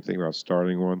 We were even thinking about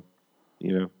starting one,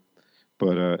 you know.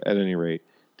 But at any rate,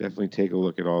 definitely take a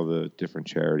look at all the different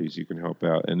charities you can help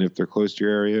out. And if they're close to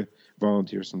your area,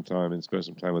 volunteer some time and spend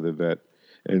some time with a vet.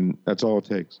 And that's all it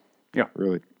takes. Yeah.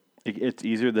 Really. It's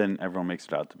easier than everyone makes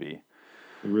it out to be.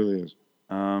 It really is.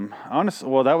 Honestly,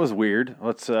 well, that was weird.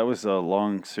 That was a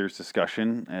long, serious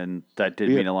discussion, and that did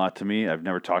mean a lot to me. I've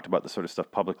never talked about this sort of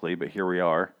stuff publicly, but here we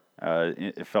are.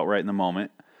 It felt right in the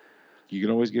moment. You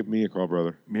can always give me a call,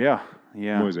 brother. Yeah.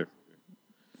 I'm always there.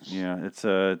 Yeah, it's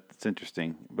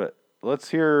interesting. But let's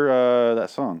hear that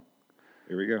song.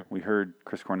 Here we go. We heard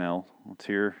Chris Cornell. Let's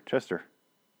hear Chester.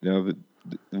 Now,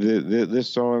 this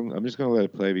song, I'm just going to let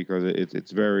it play because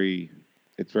it's very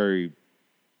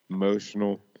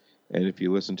emotional. And if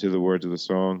you listen to the words of the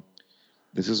song,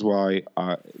 this is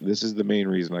the main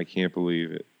reason I can't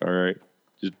believe it. All right,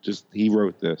 just he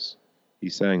wrote this, he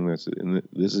sang this, and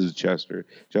this is Chester.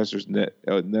 Chester's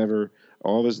never.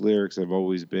 All of his lyrics have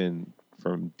always been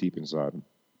from deep inside him.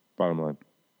 Bottom line.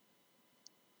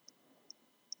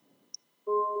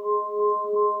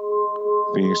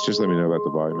 Phoenix, just let me know about the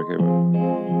volume, okay?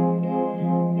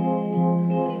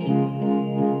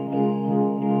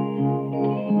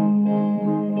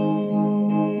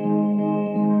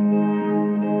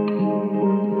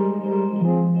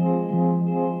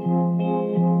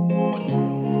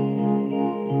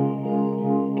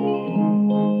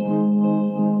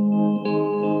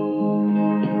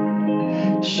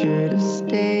 Should have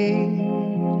stayed.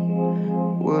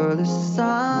 Were the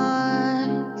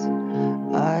signs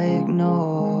I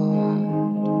ignored?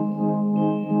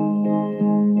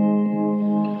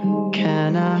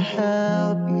 Can I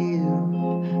help you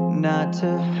not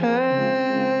to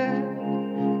hurt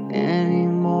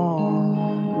anymore?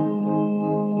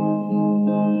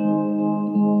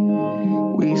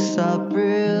 We saw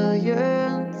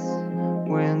brilliance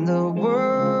when the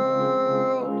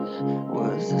world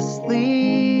was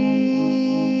asleep.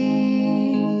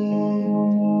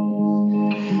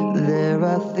 There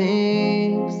are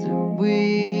things that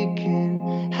we can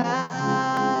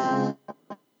have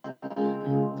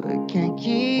but can't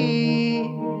keep.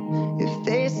 If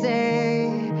they say,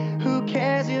 who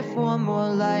cares if one more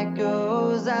light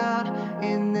goes out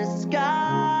in the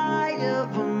sky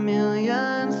of a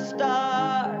million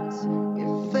stars?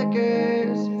 It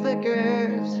flickers,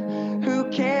 flickers. Who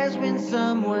cares when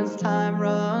someone's time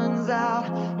runs out?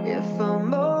 If a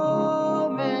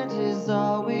moment is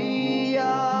all we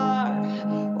are,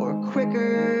 or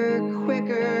quicker,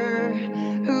 quicker.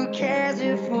 Who cares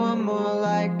if one more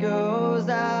light goes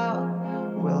out?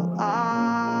 Well,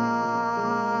 I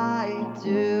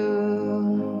do.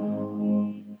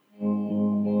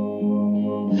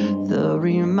 The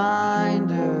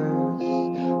reminders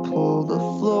pull the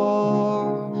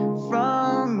floor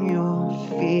from your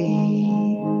feet.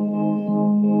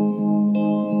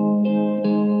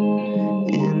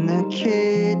 In the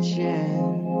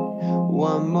kitchen,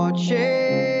 one more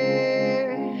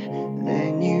chair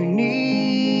than you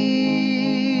need.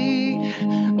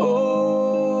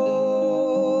 Oh,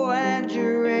 and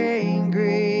you're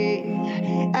angry,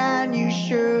 and you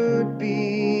should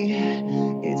be.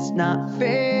 It's not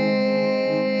fair.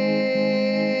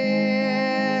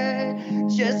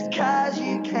 Just 'cause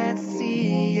you can't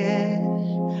see it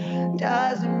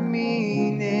doesn't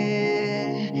mean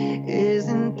it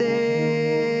isn't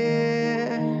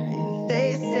there. If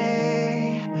they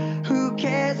say, who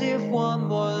cares if one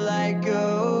more light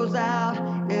goes out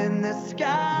in the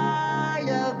sky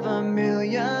of a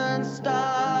million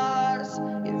stars?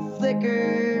 It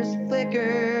flickers,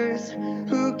 flickers.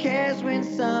 Who cares when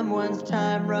someone's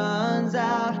time runs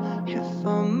out? If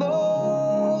a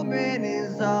moment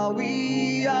is all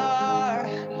we are,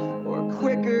 or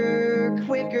quicker,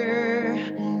 quicker.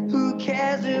 Who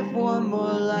cares if one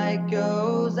more light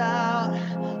goes out?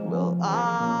 Well,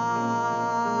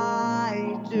 I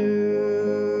do.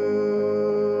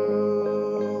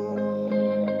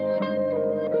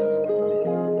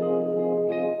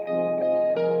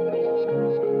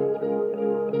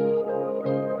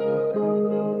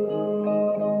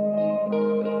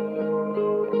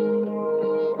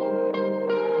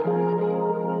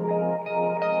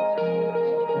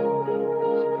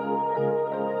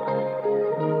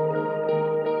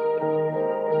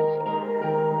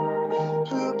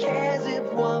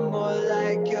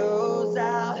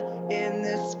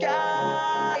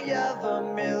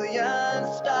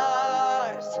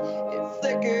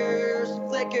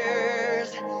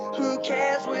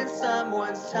 cares when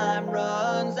someone's time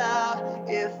runs out?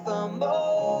 If a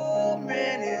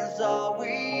moment is all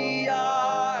we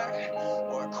are,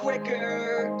 or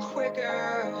quicker,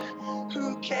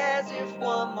 who cares if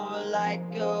one more light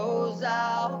goes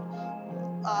out?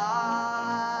 I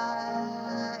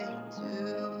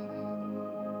do.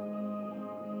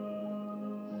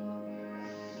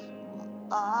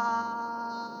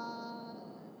 I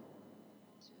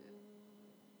do.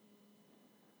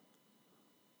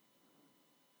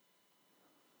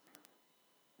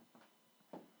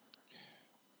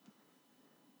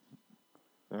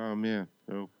 Yeah.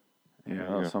 Oh. Yeah, that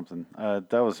Yeah. was something.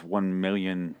 That was 1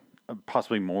 million,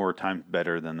 possibly more times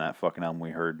better than that fucking album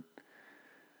we heard.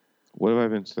 What have I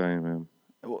been saying, man?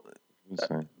 Well, Been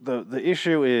saying? the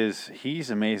issue is he's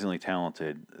amazingly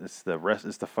talented. It's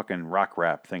the fucking rock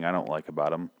rap thing I don't like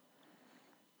about him.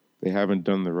 They haven't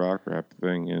done the rock rap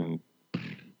thing in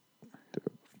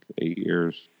 8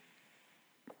 years.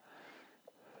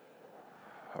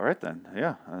 All right then,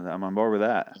 yeah, I'm on board with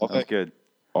that. All That's that- good.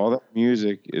 All that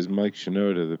music is Mike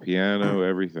Shinoda, the piano,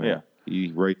 everything. Yeah.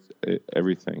 He writes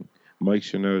everything. Mike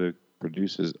Shinoda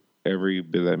produces every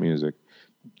bit of that music.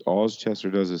 All Chester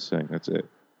does is sing. That's it.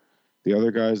 The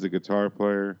other guy's the guitar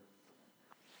player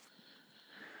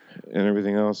and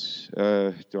everything else.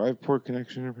 Do I have poor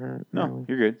connection apparently? No,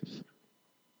 you're good.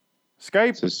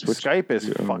 Skype says switch Skype is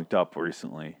to only. fucked up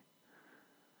recently.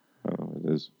 Oh, it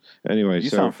is. Anyway, You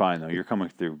so sound fine though. You're coming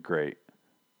through great.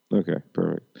 okay,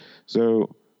 perfect.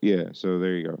 So yeah, so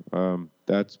there you go.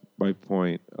 That's my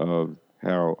point of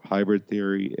how Hybrid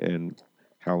Theory and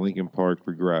how Linkin Park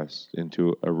regressed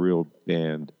into a real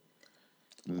band.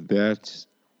 That's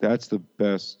the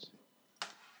best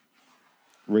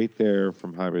right there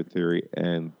from Hybrid Theory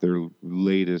and their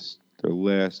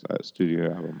last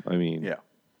studio album. I mean, Yeah,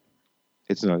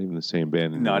 it's not even the same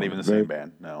band anymore. not even the same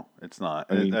band. No, it's not.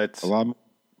 I mean, That's a lot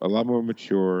more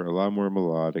mature, a lot more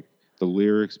melodic. The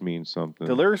lyrics mean something.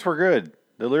 the lyrics were good.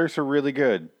 The lyrics are really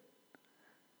good.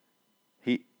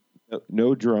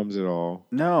 No drums at all.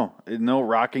 No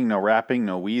rocking, no rapping,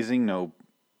 no wheezing, no.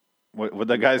 What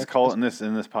the guys call it in this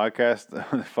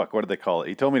podcast? Fuck, what did they call it?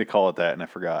 He told me to call it that, and I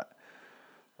forgot.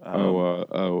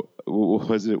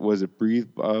 Was it breathe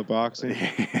boxing?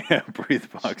 Yeah, breathe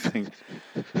boxing.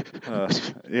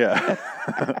 Yeah.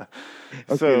 Okay,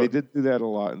 So they did do that a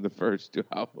lot in the first two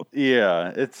albums.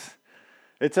 yeah,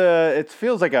 it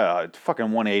feels like a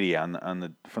fucking 180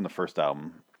 from the first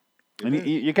album. And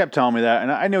you kept telling me that,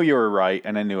 and I knew you were right,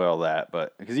 and I knew all that,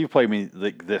 but because you played me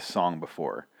this song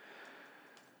before.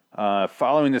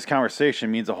 Following this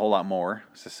conversation means a whole lot more.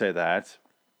 Let's just say that.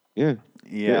 Yeah.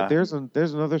 Yeah. There's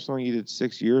another song you did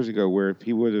 6 years ago where if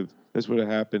this would have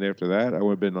happened after that, I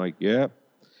would have been like, yeah.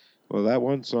 Well, that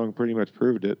one song pretty much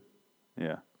proved it.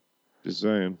 Yeah. Just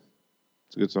saying,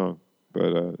 it's a good song,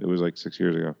 but it was like 6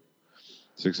 years ago,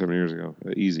 7 years ago.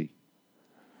 Easy.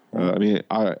 I mean,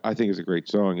 I think it's a great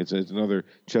song. It's another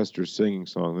Chester singing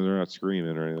song. They're not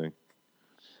screaming or anything.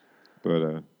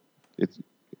 But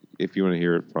if you want to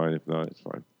hear it, fine. If not, it's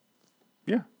fine.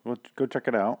 Yeah. Well, go check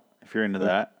it out if you're into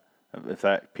that. If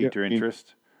that piqued your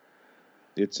interest.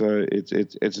 It's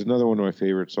another one of my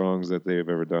favorite songs that they've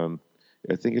ever done.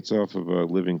 I think it's off of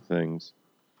Living Things.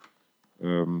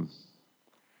 Let's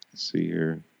see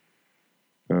here.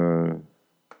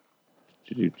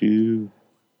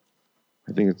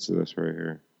 I think it's this right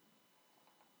here.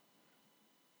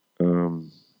 If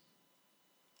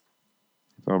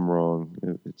I'm wrong,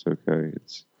 it's okay.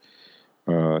 It's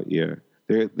yeah.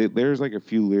 There's like a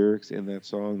few lyrics in that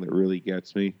song that really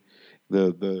gets me.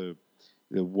 The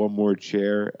one more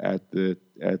chair at the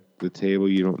table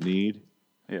you don't need.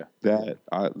 Yeah.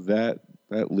 That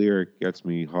lyric gets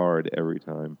me hard every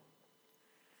time.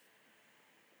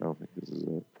 I don't think this is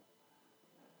it.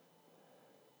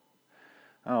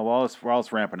 Oh, while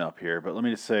it's ramping up here, but let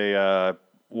me just say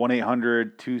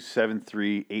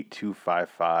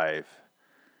 1-800-273-8255.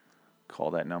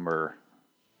 Call that number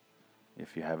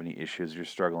if you have any issues, you're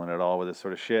struggling at all with this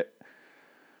sort of shit.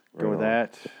 Go with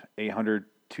that.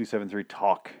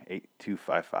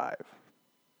 800-273-TALK-8255.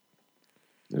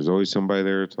 There's always somebody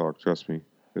there to talk, trust me.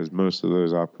 Because most of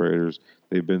those operators,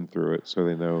 they've been through it, so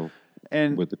they know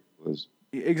what the deal is.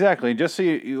 Exactly. Just so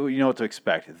you know what to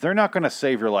expect. They're not going to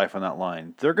save your life on that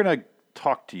line. They're going to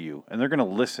talk to you, and they're going to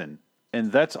listen.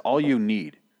 And that's all you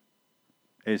need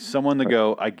is someone to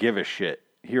go, I give a shit.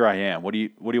 Here I am. What do you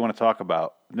want to talk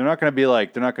about? They're not going to be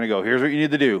like, they're not going to go, here's what you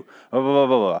need to do. Blah, blah,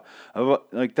 blah, blah, blah.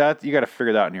 Like that, you got to figure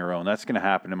it out on your own. That's going to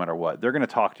happen no matter what. They're going to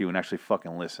talk to you and actually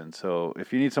fucking listen. So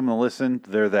if you need someone to listen,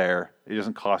 they're there. It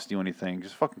doesn't cost you anything.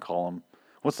 Just fucking call them.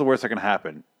 What's the worst that can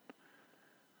happen?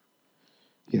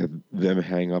 Yeah, them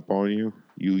hang up on you.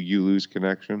 You lose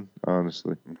connection.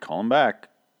 Honestly, Call them back.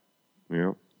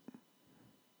 yeah.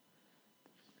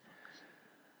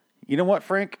 You know what,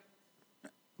 Frank?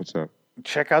 What's up?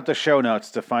 Check out the show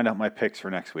notes to find out my picks for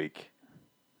next week.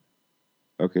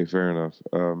 Okay, fair enough.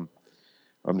 I'm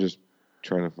just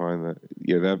trying to find that.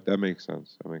 Yeah, that makes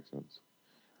sense. That makes sense.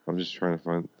 I'm just trying to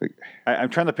find. I'm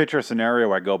trying to picture a scenario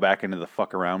where I go back into the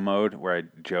fuck around mode where I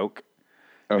joke.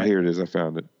 Oh, here it is. I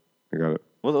found it. I got it.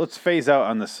 Well, let's phase out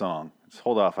on this song. Let's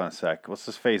hold off on a sec. Let's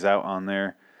just phase out on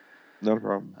there. Not a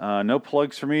problem. No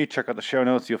plugs for me. Check out the show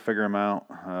notes. You'll figure them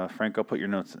out. Frank, I'll put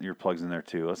your plugs in there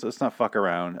too. Let's not fuck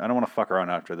around. I don't want to fuck around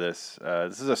after this.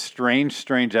 This is a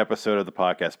strange episode of the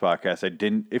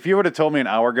podcast. If you would have told me an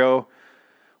hour ago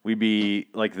we'd be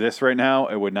like this right now,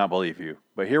 I would not believe you.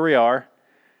 But here we are.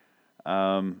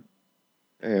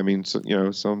 Hey, I mean,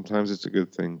 sometimes it's a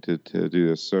good thing to do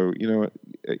this. So,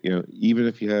 even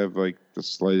if you have like the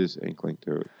slightest inkling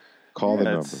to it, call the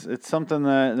number. It's something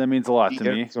that means a lot to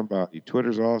me. Somebody.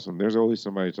 Twitter's awesome. There's always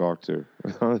somebody to talk to,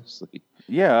 honestly.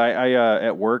 Yeah, I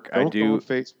at work, Don't I do. go on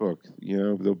Facebook.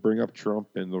 They'll bring up Trump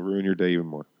and they'll ruin your day even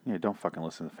more. Yeah, don't fucking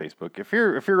listen to Facebook. If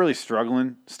you're really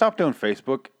struggling, stop doing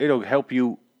Facebook. It'll help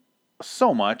you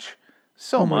so much.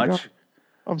 So much. God.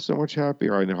 I'm so much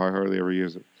happier. I know I hardly ever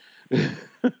use it.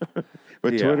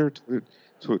 But Yeah.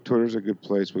 Twitter's a good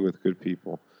place with good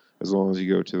people, as long as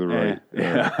you go to the right.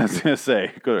 Yeah, I was gonna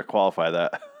say, go to qualify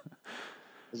that.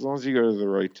 As long as you go to the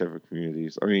right type of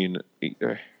communities. I mean,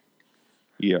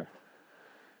 yeah,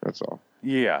 that's all.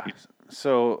 Yeah.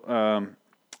 So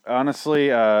honestly,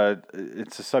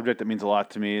 it's a subject that means a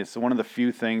lot to me. It's one of the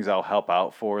few things I'll help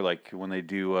out for. Like when they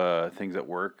do things at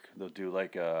work, they'll do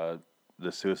like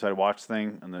the suicide watch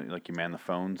thing, and like you man the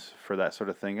phones for that sort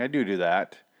of thing. I do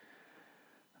that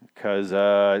because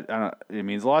it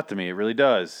means a lot to me. It really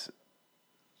does.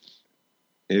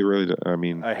 It really does. I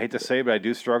mean, I hate to say it, but I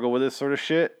do struggle with this sort of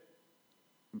shit.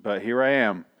 But here I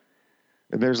am.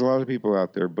 And there's a lot of people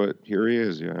out there, but here he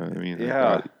is. Yeah, I mean,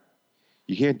 yeah.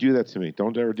 You can't do that to me.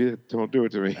 Don't ever do that. Don't do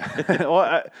it to me.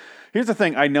 Well, here's the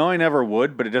thing. I know I never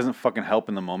would, but it doesn't fucking help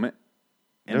in the moment.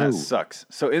 And that sucks.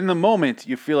 So in the moment,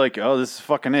 you feel like, oh, this is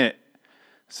fucking it.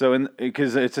 So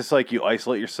because it's just like you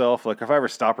isolate yourself. Like if I ever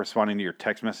stop responding to your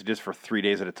text messages for 3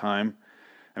 days at a time,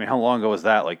 I mean, how long ago was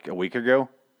that? Like a week ago?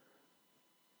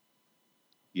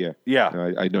 Yeah.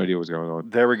 Yeah. I had no idea what was going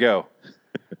on. There we go.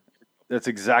 That's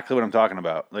exactly what I'm talking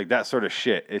about. Like that sort of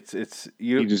shit. It's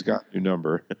you. You just got a new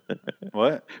number.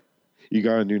 What? You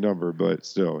got a new number, but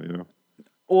still,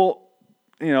 Well,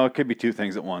 it could be two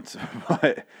things at once,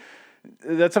 but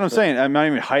that's what I'm saying. I'm not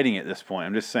even hiding it at this point.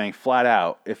 I'm just saying flat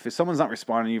out, if someone's not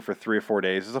responding to you for 3 or 4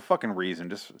 days, there's a fucking reason.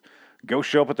 Just go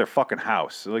show up at their fucking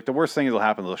house. Like the worst thing that'll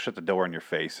happen, they'll shut the door in your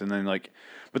face, and then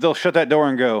but they'll shut that door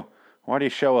and go, "Why do you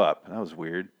show up? That was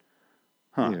weird."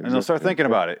 Huh? Yeah, and they'll start thinking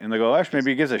about it, and they go, "Actually,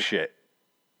 maybe he gives a shit."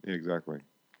 Yeah, exactly.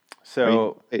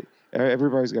 So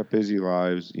everybody's got busy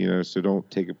lives, so don't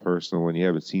take it personal when you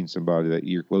haven't seen somebody that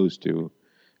you're close to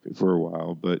for a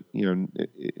while. But,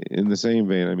 in the same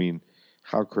vein, I mean,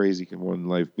 how crazy can one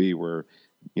life be where,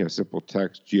 simple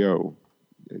text Joe.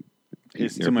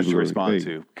 It's too much to respond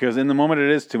to. Because in the moment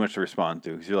it is too much to respond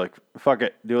to. Because you're like, fuck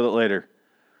it, deal with it later.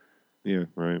 Yeah,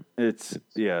 right. So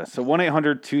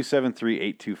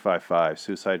 1-800-273-8255,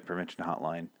 Suicide Prevention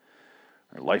Hotline.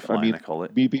 Or Lifeline, I call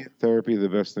it. BB therapy, the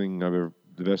best thing to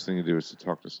do is to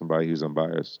talk to somebody who's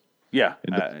unbiased. Yeah.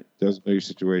 And doesn't know your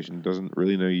situation, doesn't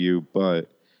really know you, but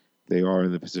they are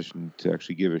in the position to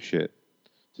actually give a shit,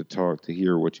 to talk, to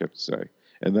hear what you have to say.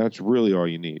 And that's really all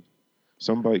you need.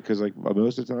 Somebody, because like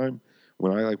most of the time,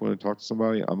 when I want to talk to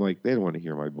somebody, I'm like, they don't want to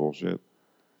hear my bullshit.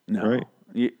 No. Right?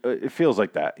 It feels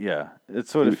like that, yeah.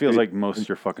 It's what it feels like most of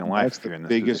your fucking life. That's the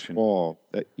biggest wall.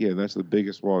 That's the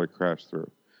biggest wall to crash through.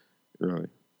 Really.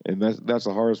 And that's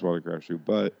the hardest wall to crash through.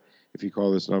 But if you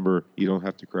call this number, you don't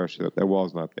have to crash it. That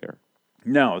wall's not there.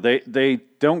 No, they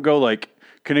don't go like,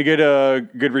 can I get a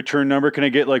good return number? Can I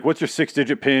get what's your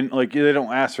 6-digit PIN? Like they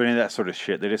don't ask for any of that sort of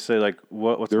shit. They just say like,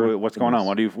 what's going on?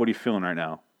 What are you feeling right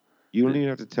now? You don't even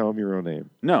have to tell them your own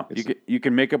name. No, you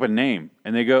can make up a name,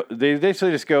 and they basically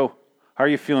just go, how are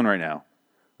you feeling right now?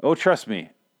 Oh, trust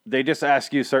me, they just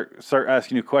start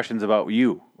asking you questions about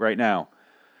you right now.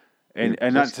 And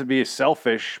not to be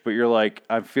selfish, but you're like,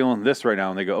 I'm feeling this right now.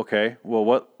 And they go, okay,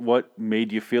 well, what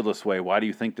made you feel this way? Why do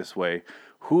you think this way?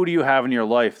 Who do you have in your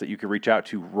life that you can reach out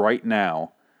to right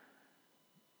now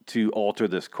to alter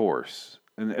this course?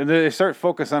 And they start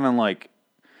focusing on cause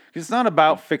it's not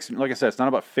about fixing, like I said, it's not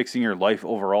about fixing your life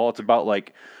overall. It's about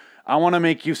I want to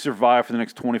make you survive for the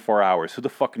next 24 hours. Who the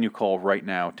fuck can you call right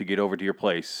now to get over to your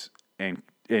place and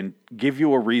and give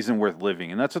you a reason worth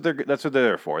living. And that's what they're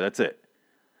there for. That's it.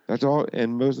 That's all.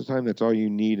 And most of the time, that's all you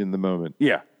need in the moment.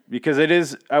 Yeah, because it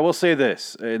is. I will say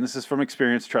this, and this is from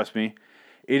experience. Trust me,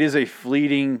 it is a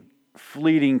fleeting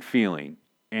feeling.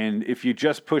 And if you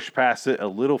just push past it a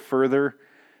little further,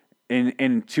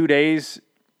 in 2 days,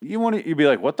 you'd be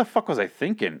like, "What the fuck was I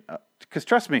thinking?" Because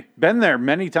trust me, been there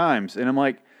many times, and I'm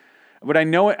like, but I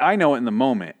know it in the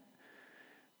moment.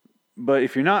 But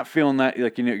if you're not feeling that,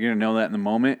 like you're gonna know that in the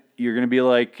moment, you're gonna be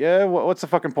like, what's the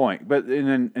fucking point? But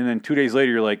and then 2 days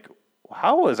later, you're like,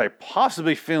 how was I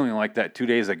possibly feeling like that 2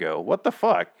 days ago? What the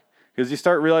fuck? Because you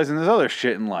start realizing there's other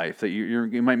shit in life that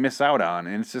you might miss out on,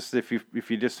 and it's just if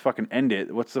you just fucking end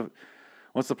it, what's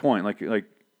the point? Like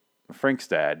Frank's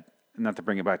dad, not to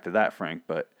bring it back to that Frank,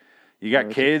 but you got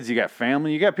kids, you got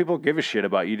family, you got people who give a shit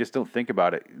about you. You just don't think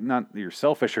about it. Not that you're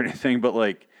selfish or anything, but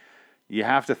like you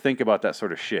have to think about that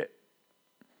sort of shit.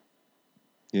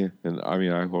 Yeah, and I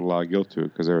mean, I hold a lot of guilt to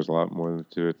it because there was a lot more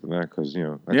to it than that. Because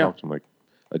I talked to him like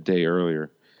a day earlier.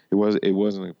 It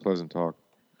wasn't a pleasant talk.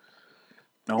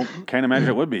 No, can't imagine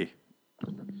it would be.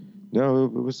 No,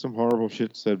 it was some horrible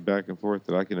shit said back and forth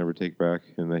that I can never take back,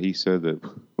 and that he said that,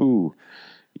 ooh,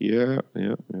 yeah.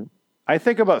 I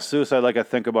think about suicide like I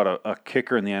think about a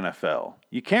kicker in the NFL.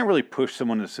 You can't really push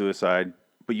someone to suicide,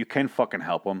 but you can fucking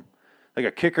help them. Like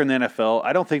a kicker in the NFL,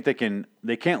 I don't think they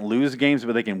can't lose games,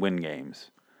 but they can win games.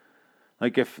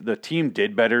 Like if the team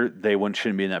did better, they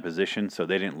shouldn't be in that position, so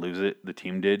they didn't lose it. The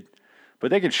team did,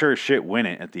 but they could sure as shit win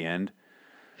it at the end.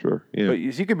 Sure, yeah. But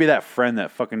you could be that friend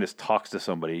that fucking just talks to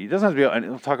somebody. He doesn't have to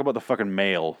be. Talk about the fucking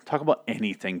mail. Talk about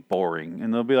anything boring,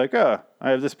 and they'll be like, "Oh,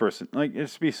 I have this person." Like,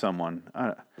 just be someone.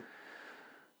 I'm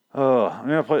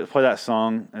gonna play that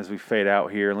song as we fade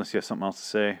out here, unless you have something else to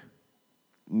say.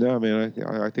 No, man,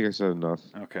 I think I said enough.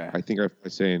 Okay. I think if I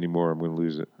say any more, I'm going to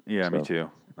lose it. Yeah, so. Me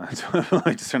too. That's why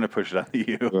I'm just trying to push it on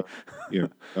you.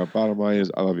 But, bottom line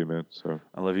is, I love you, man. So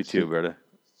I love you too, brother.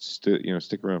 Stick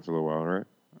around for a little while, all right?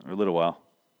 A little while.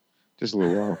 Just a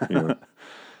little while.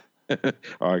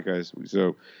 All right, guys.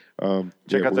 So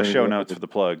check out the show notes for the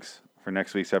plugs for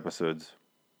next week's episodes.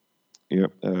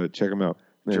 Yep. Check them out.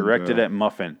 Directed at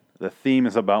Muffin. The theme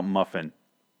is about Muffin.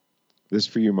 This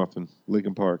for you, Muffin.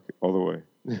 Lincoln Park, all the way.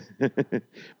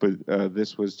 But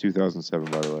this was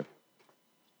 2007, by the way.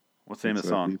 What's the name of the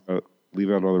song?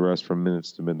 Leave out all the rest from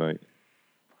Minutes to Midnight.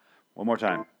 One more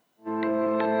time.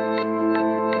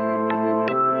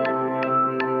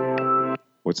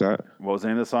 What's that? What was the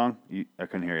name of the song? I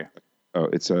couldn't hear you. Oh,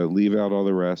 it's Leave Out All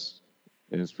the Rest,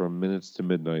 and it's from Minutes to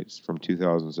Midnight. It's from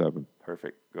 2007.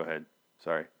 Perfect. Go ahead.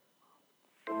 Sorry.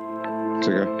 It's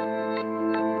okay.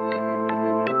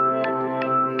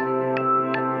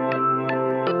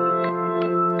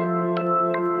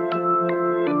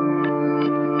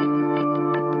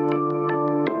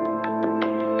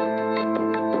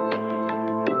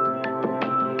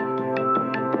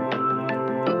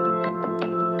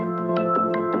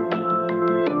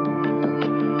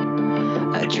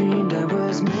 Dreamed I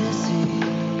was missing.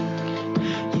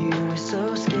 You were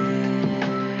so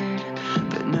scared,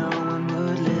 but no one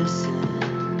would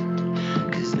listen,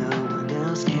 'cause no one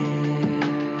else cared.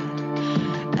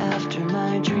 After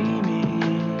my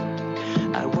dreaming,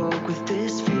 I woke with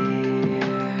this fear.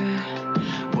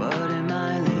 What am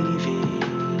I leaving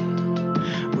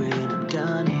when I'm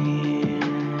done here?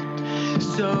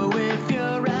 So if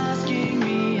you're asking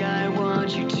me, I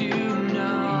want you to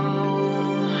know.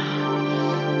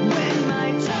 When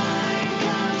my time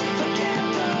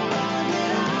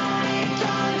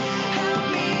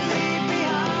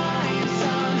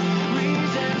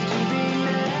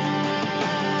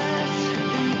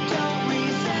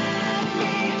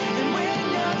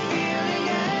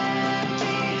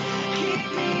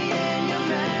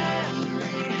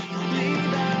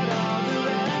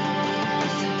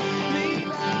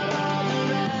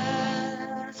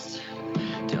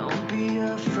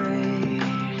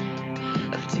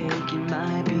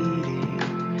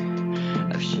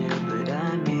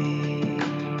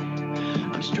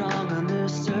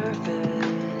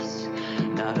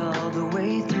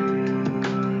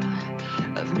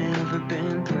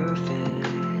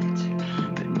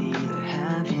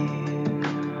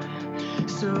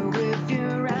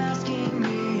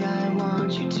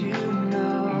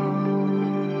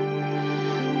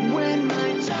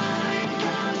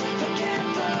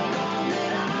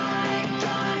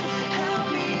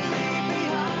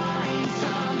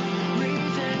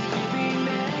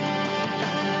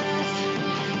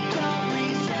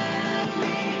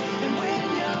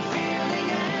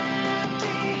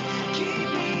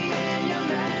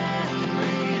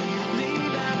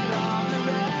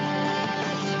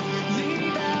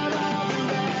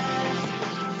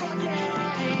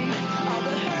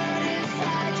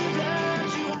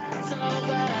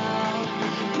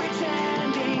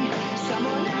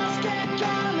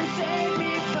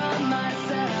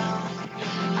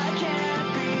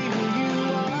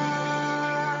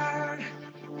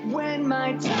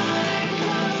my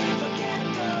time.